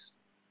centuries,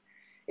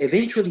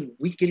 eventually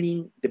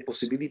weakening the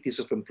possibilities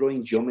of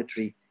employing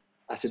geometry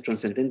as a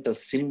transcendental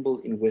symbol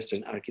in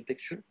Western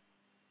architecture,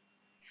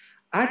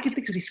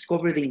 architects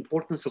discovered the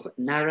importance of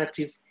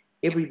narrative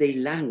everyday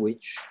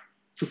language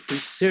to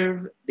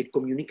preserve the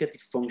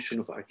communicative function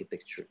of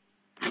architecture,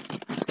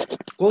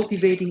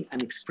 cultivating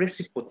an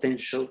expressive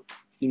potential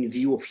in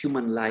view of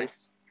human life,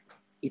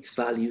 its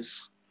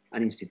values,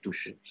 and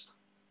institutions.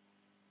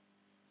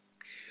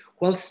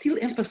 While still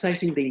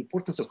emphasizing the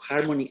importance of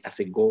harmony as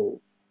a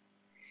goal,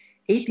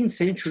 18th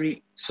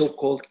century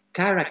so-called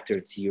character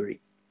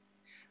theory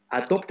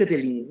adopted a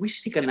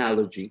linguistic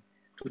analogy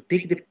to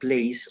take the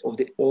place of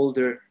the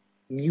older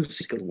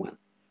musical one.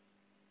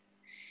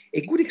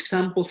 A good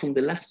example from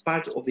the last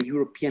part of the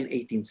European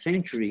 18th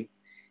century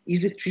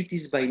is the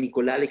treatise by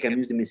Nicolas Le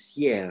Camus de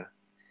Messières,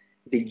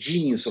 The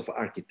Genius of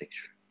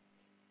Architecture.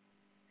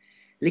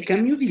 Le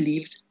Camus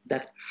believed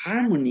that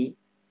harmony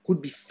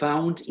could be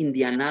found in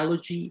the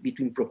analogy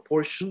between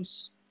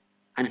proportions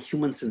and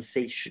human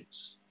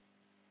sensations,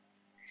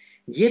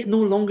 yet no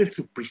longer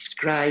through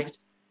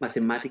prescribed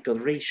mathematical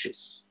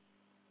ratios.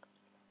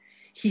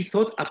 He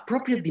thought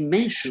appropriate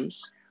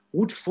dimensions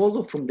would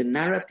follow from the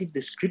narrative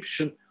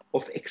description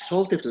of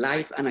exalted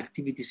life and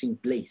activities in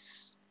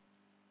place.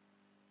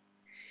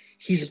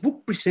 His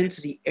book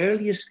presents the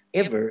earliest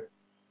ever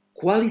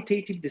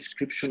qualitative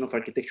description of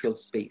architectural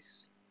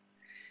space,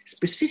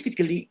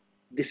 specifically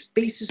the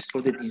spaces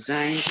for the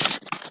design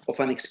of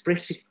an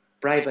expressive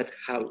private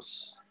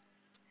house,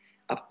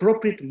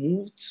 appropriate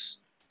moods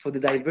for the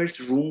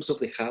diverse rooms of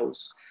the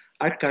house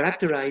are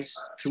characterized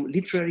through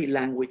literary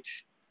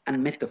language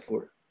and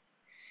metaphor,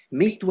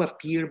 made to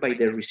appear by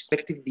their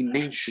respective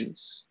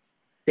dimensions,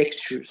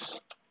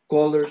 textures,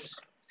 colors,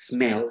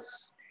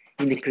 smells,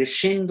 in a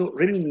crescendo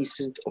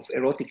reminiscent of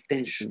erotic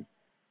tension,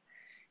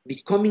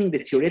 becoming the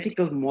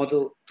theoretical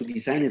model to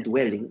design a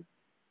dwelling,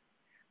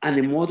 and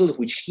a model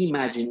which he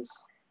imagines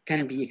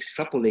can be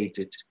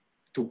extrapolated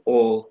to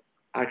all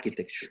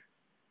architecture.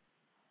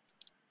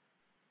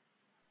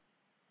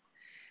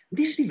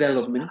 This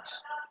development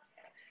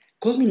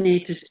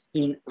culminated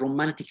in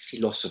Romantic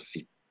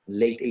philosophy,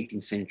 late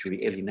 18th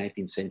century, early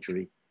 19th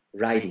century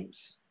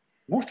writings,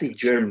 mostly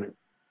German,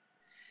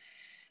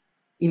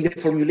 in the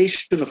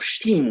formulation of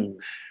Stimmung,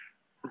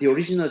 the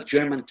original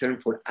German term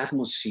for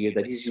atmosphere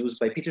that is used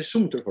by Peter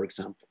Sumter, for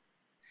example,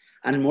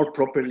 and more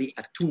properly,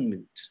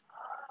 attunement,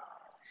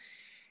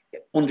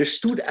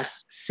 understood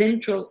as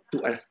central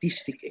to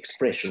artistic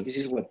expression. This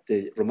is what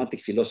the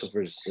Romantic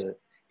philosophers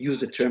use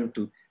the term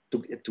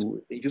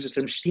use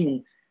the term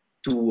Stimmung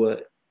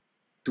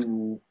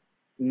to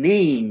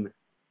name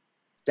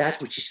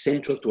that which is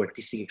central to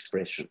artistic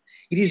expression.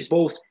 It is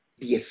both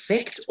the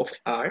effect of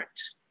art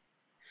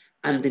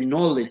and the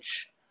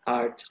knowledge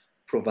art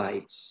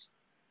provides.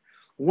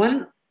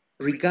 One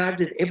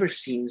regarded ever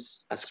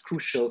since as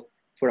crucial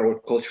for our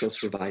cultural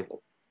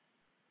survival.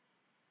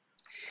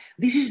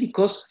 This is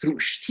because through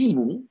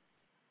Stimmung,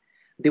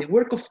 the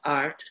work of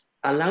art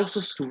allows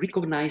us to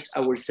recognize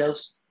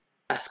ourselves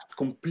as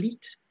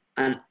complete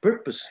and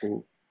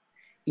purposeful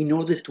in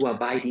order to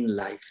abide in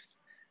life.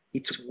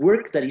 It's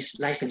work that is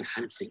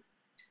life-enhancing,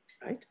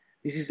 right?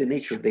 This is the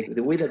nature,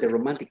 the way that the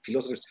Romantic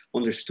philosophers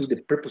understood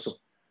the purpose of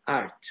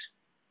art.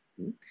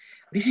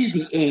 This is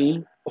the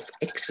aim of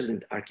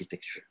excellent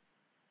architecture.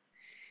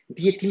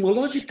 The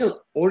etymological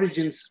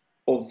origins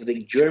of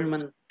the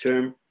German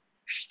term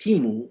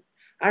Stimmung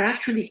are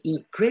actually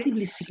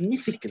incredibly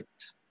significant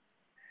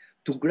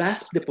to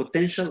grasp the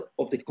potential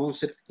of the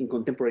concept in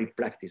contemporary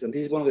practice. And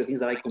this is one of the things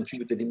that I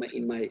contributed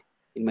in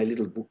my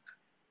little book.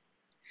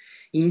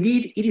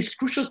 Indeed, it is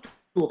crucial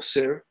to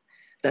observe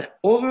that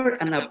over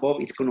and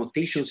above its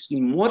connotations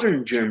in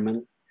modern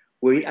German,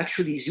 where it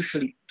actually is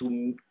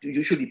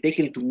usually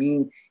taken to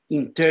mean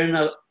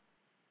internal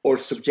or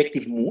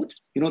subjective mood,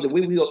 you know, the way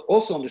we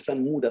also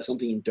understand mood as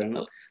something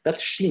internal,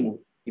 that's Stimmung.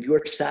 If you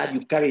are sad, you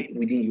carry it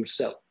within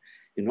yourself,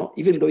 you know,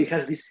 even though it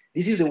has this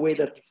is the way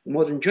that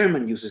modern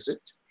German uses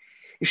it.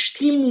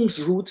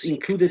 Stimmung's roots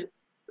included,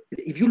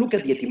 if you look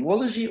at the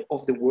etymology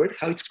of the word,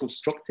 how it's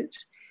constructed,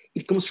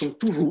 it comes from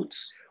two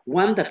roots,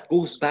 one that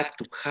goes back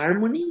to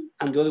harmony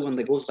and the other one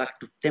that goes back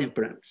to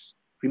temperance.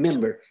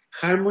 Remember,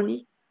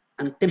 harmony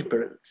and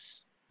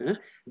temperance,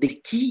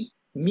 the key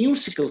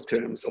musical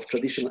terms of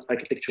traditional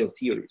architectural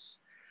theories,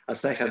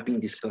 as I have been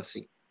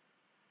discussing.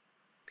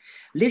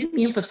 Let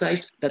me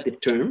emphasize that the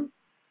term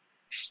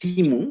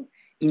Stimmung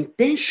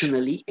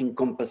intentionally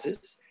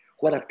encompasses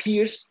what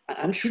appears,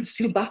 I'm sure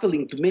still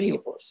baffling to many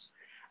of us,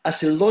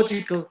 as a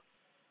logical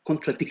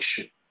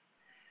contradiction,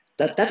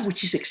 that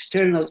which is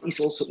external is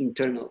also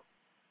internal.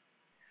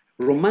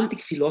 Romantic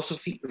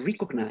philosophy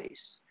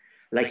recognized,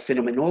 like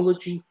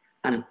phenomenology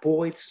and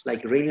poets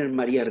like Rainer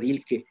Maria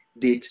Rilke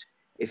did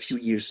a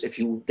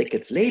few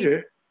decades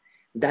later,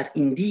 that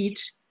indeed,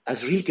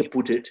 as Rilke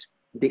put it,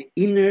 the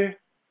inner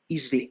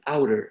is the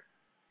outer.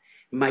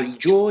 My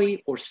joy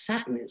or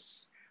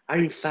sadness are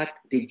in fact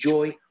the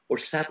joy or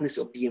sadness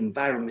of the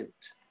environment,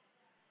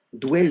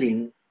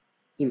 dwelling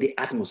in the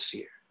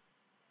atmosphere.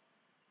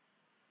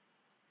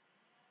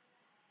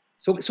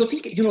 So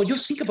think, you know,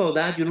 just think about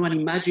that, you know, and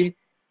imagine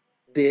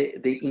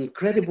the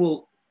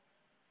incredible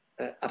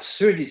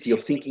absurdity of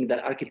thinking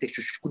that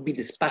architecture could be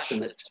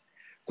dispassionate,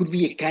 could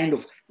be a kind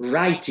of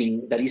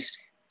writing that is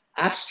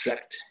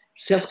abstract,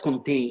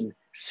 self-contained,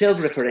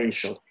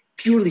 self-referential,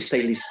 purely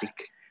stylistic,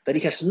 that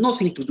it has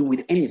nothing to do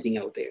with anything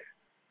out there.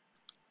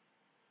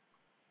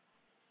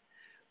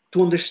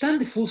 To understand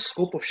the full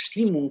scope of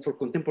Stimmung for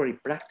contemporary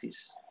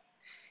practice,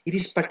 it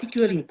is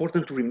particularly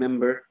important to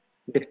remember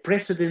the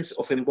precedence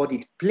of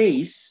embodied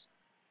place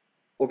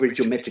over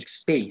geometric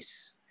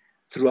space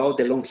throughout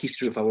the long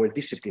history of our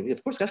discipline. It,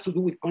 of course, has to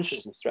do with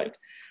consciousness, right?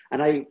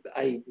 And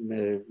I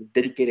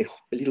dedicate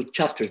a little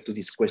chapter to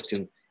this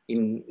question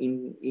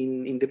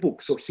in the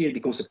book. So here it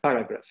becomes a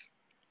paragraph.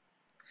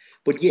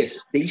 But yes,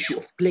 the issue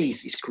of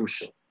place is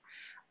crucial.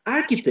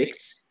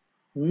 Architects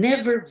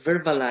never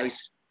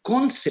verbalize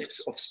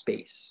concepts of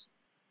space,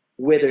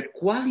 whether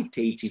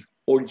qualitative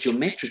or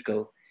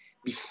geometrical,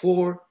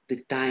 before the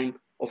time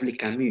of Le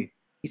Camus.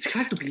 It's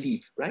hard to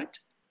believe, right?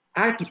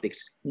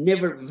 Architects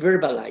never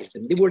verbalized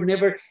them. They were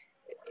never,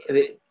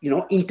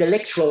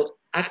 intellectual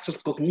acts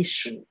of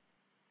cognition.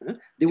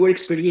 They were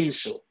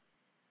experiential.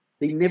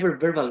 They never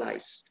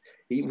verbalized.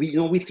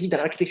 We think that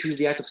architecture is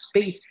the art of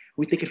space.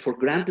 We take it for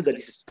granted that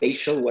it's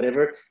spatial,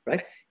 whatever,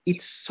 right?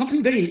 It's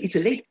something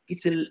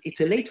it's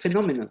a late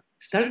phenomenon.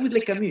 Started with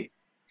Le Camus.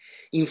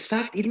 In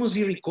fact, it must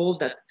be recalled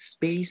that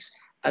space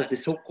as the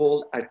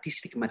so-called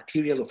artistic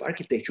material of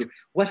architecture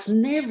was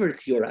never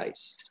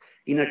theorized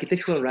in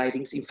architectural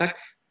writings, in fact,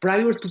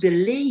 prior to the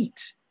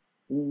late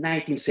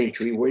 19th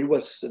century, where it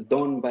was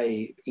done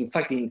by, in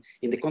fact, in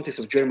the context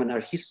of German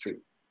art history.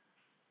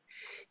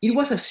 It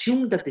was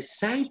assumed that the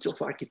sites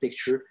of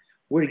architecture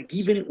were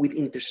given with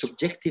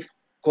intersubjective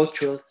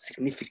cultural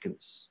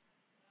significance.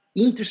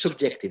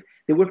 Intersubjective,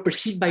 they were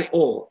perceived by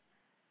all,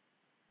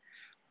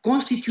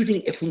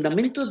 constituting a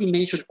fundamental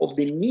dimension of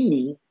the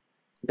meaning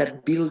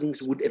that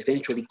buildings would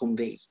eventually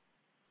convey.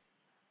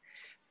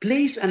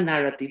 Plays and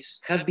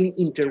narratives have been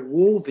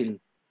interwoven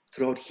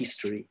throughout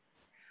history,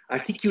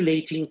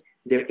 articulating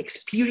their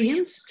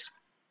experienced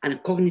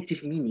and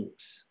cognitive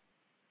meanings.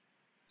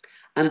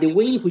 And the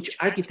way in which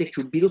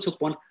architecture builds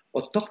upon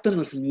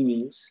autochthonous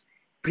meanings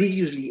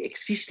previously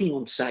existing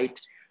on site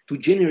to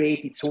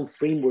generate its own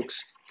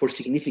frameworks for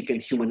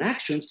significant human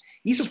actions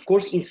is, of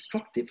course,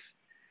 instructive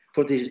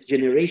for the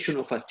generation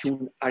of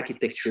attuned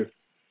architecture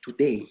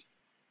today.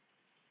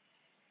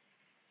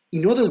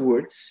 In other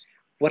words,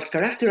 what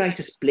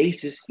characterizes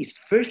places is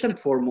first and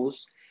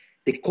foremost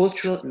the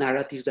cultural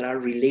narratives that are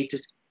related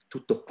to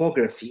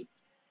topography,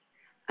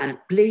 and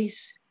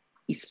place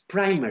is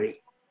primary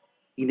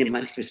in the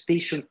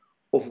manifestation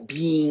of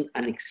being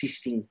and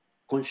existing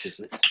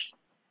consciousness.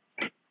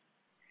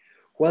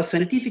 While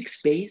scientific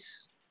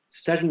space,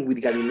 starting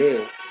with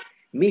Galileo,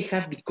 may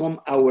have become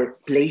our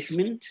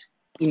placement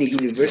in a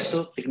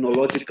universal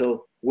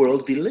technological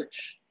world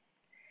village,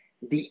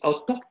 the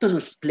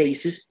autochthonous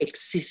places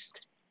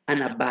exist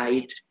and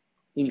abide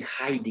in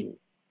hiding.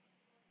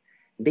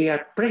 They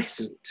are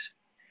present,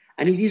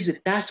 and it is the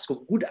task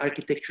of good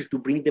architecture to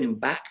bring them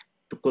back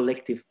to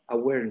collective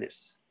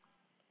awareness.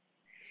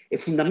 A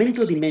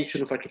fundamental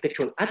dimension of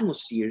architectural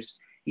atmospheres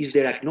is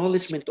their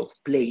acknowledgement of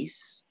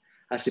place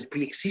as a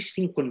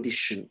pre-existing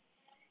condition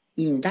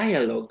in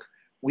dialogue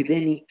with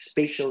any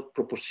spatial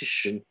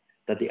proposition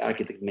that the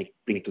architect may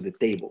bring to the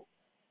table.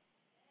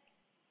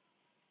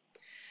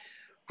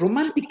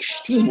 Romantic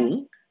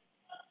Stimmung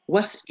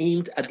was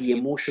aimed at the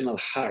emotional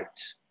heart,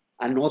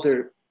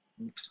 another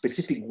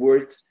specific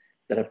word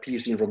that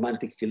appears in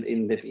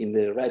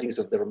the writings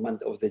of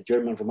the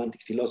German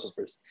Romantic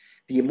philosophers,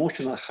 the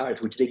emotional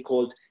heart, which they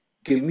called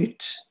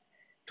Gemüt,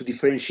 to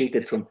differentiate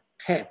it from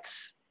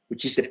Herz,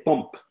 which is the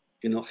pump.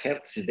 You know,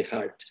 Herz is the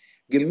heart.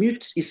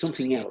 Gemüt is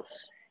something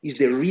else, is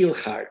the real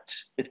heart,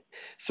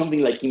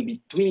 something like in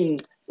between,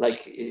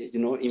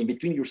 in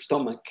between your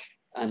stomach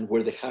and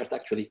where the heart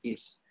actually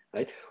is,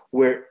 right?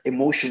 Where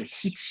emotion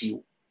hits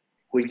you,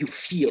 where you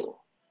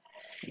feel.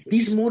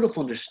 This mode of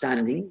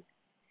understanding,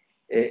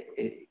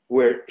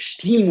 where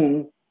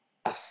Stimmung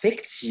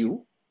affects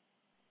you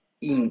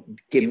in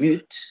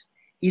Gemüt,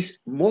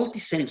 is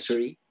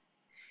multisensory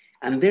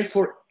and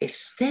therefore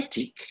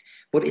aesthetic,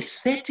 but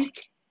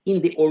aesthetic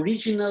in the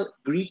original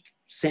Greek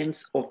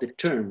sense of the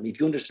term. If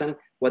you understand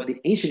what the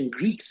ancient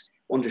Greeks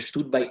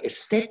understood by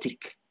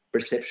aesthetic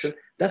perception,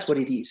 that's what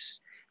it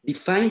is.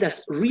 Defined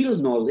as real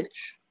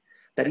knowledge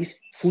that is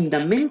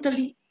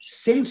fundamentally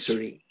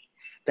sensory,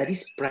 that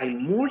is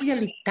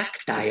primordially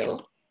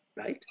tactile,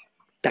 right?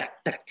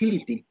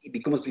 Tactility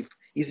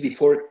is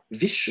before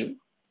vision,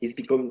 is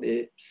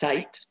becoming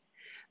sight,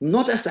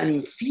 not as an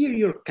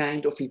inferior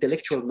kind of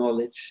intellectual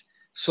knowledge,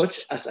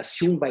 such as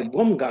assumed by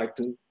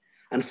Baumgarten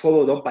and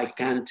followed up by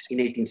Kant in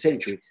 18th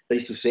century. That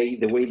is to say,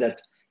 the way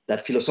that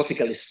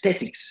philosophical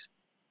aesthetics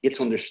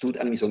gets understood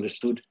and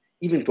misunderstood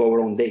even to our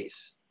own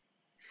days.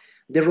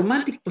 The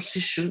Romantic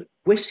position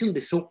questioned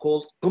the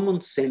so-called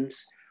common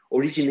sense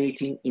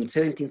originating in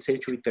 17th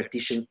century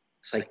Cartesian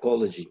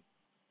psychology.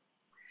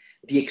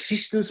 The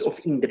existence of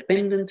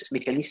independent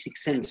mechanistic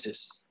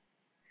senses,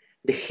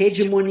 the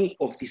hegemony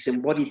of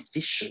disembodied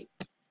vision,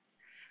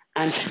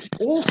 and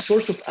all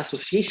sorts of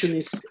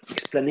associationist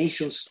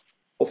explanations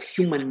of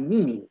human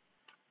meaning,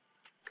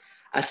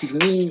 as if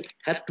meaning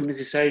had to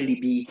necessarily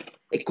be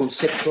a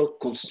conceptual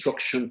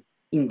construction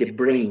in the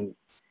brain,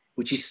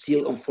 which is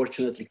still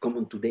unfortunately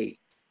common today.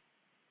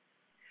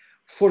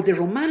 For the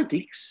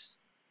Romantics,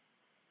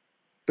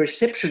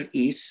 perception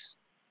is,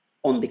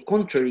 on the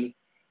contrary,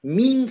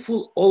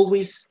 meaningful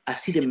always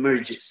as it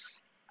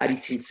emerges at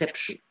its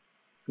inception.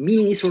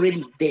 Meaning is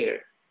already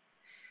there.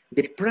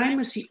 The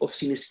primacy of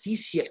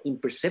synesthesia in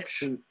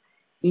perception,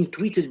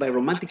 intuited by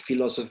Romantic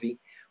philosophy,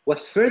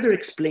 was further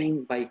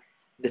explained by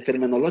the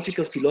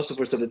phenomenological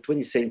philosophers of the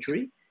 20th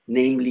century,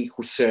 namely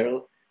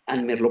Husserl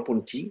and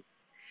Merleau-Ponty,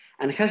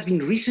 and has been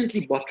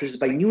recently buttressed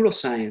by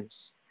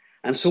neuroscience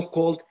and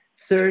so-called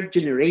third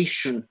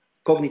generation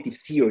cognitive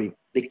theory.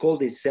 They call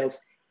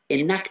themselves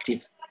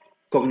enactive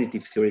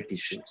cognitive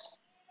theoreticians.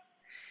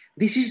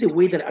 This is the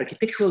way that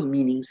architectural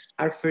meanings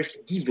are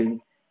first given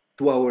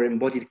to our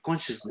embodied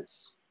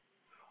consciousness,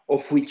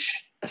 of which,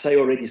 as I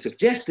already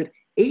suggested,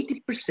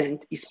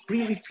 80% is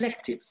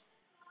pre-reflective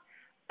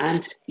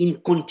and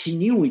in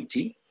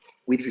continuity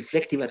with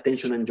reflective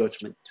attention and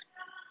judgment.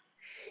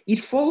 It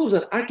follows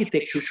that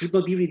architecture should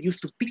not be reduced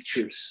to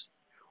pictures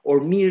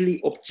or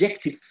merely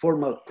objective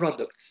formal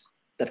products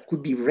that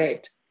could be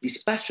read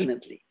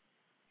dispassionately.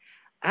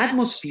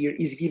 Atmosphere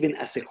is given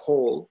as a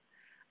whole,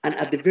 and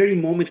at the very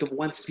moment of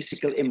one's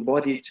physical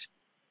embodied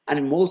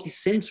and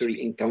multisensory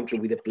encounter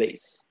with a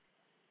place,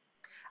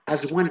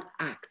 as one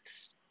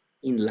acts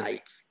in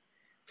life,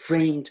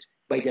 framed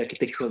by the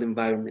architectural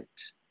environment.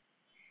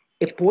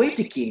 A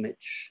poetic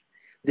image,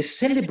 the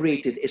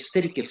celebrated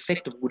aesthetic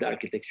effect of good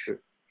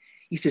architecture,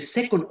 is a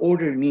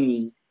second-order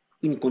meaning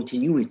in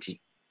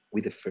continuity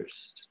with the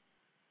first.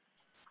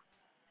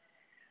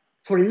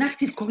 For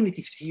enactive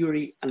cognitive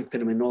theory and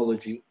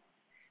phenomenology,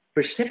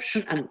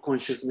 perception and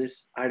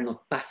consciousness are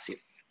not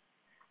passive,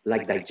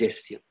 like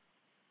digestion.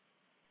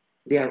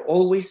 They are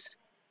always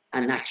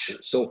an action.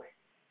 So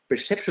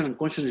perception and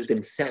consciousness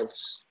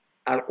themselves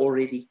are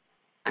already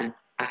an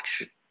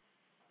action.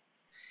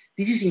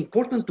 This is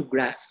important to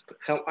grasp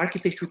how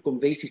architecture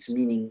conveys its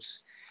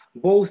meanings,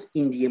 both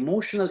in the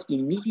emotional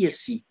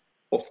immediacy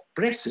of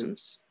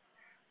presence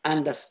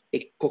and as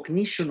a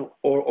cognition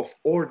or of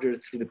order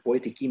through the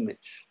poetic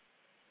image.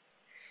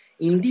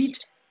 Indeed,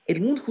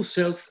 Edmund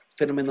Husserl's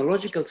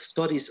phenomenological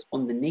studies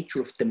on the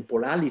nature of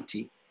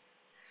temporality,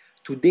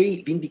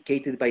 today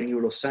vindicated by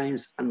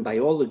neuroscience and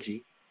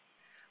biology,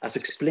 as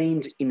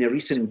explained in a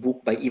recent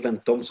book by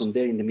Ivan Thompson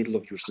there in the middle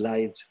of your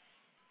slide,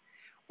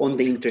 on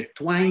the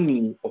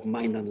intertwining of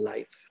mind and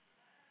life,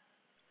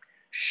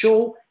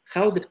 show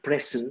how the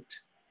present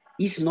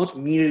is not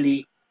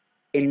merely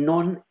a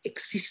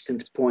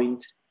non-existent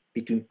point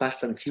between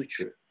past and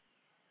future,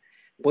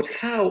 but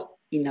how,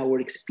 in our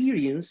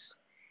experience,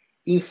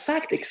 in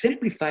fact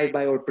exemplified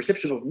by our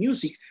perception of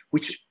music,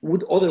 which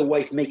would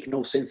otherwise make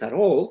no sense at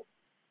all,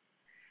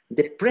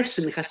 the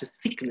present has a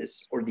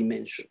thickness or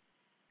dimension,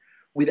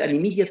 with an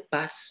immediate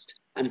past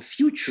and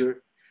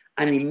future,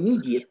 an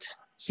immediate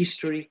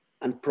history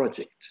and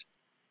project.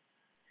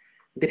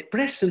 The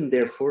present,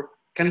 therefore,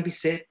 can be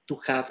said to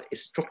have a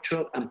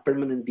structural and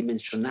permanent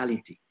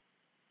dimensionality.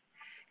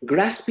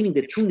 Grasping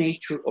the true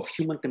nature of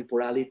human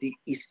temporality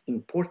is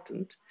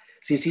important,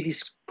 since it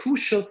is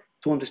crucial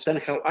to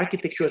understand how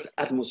architecture's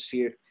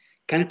atmosphere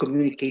can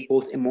communicate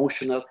both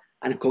emotional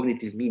and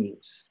cognitive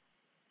meanings.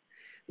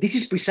 This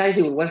is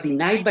precisely what was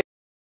denied by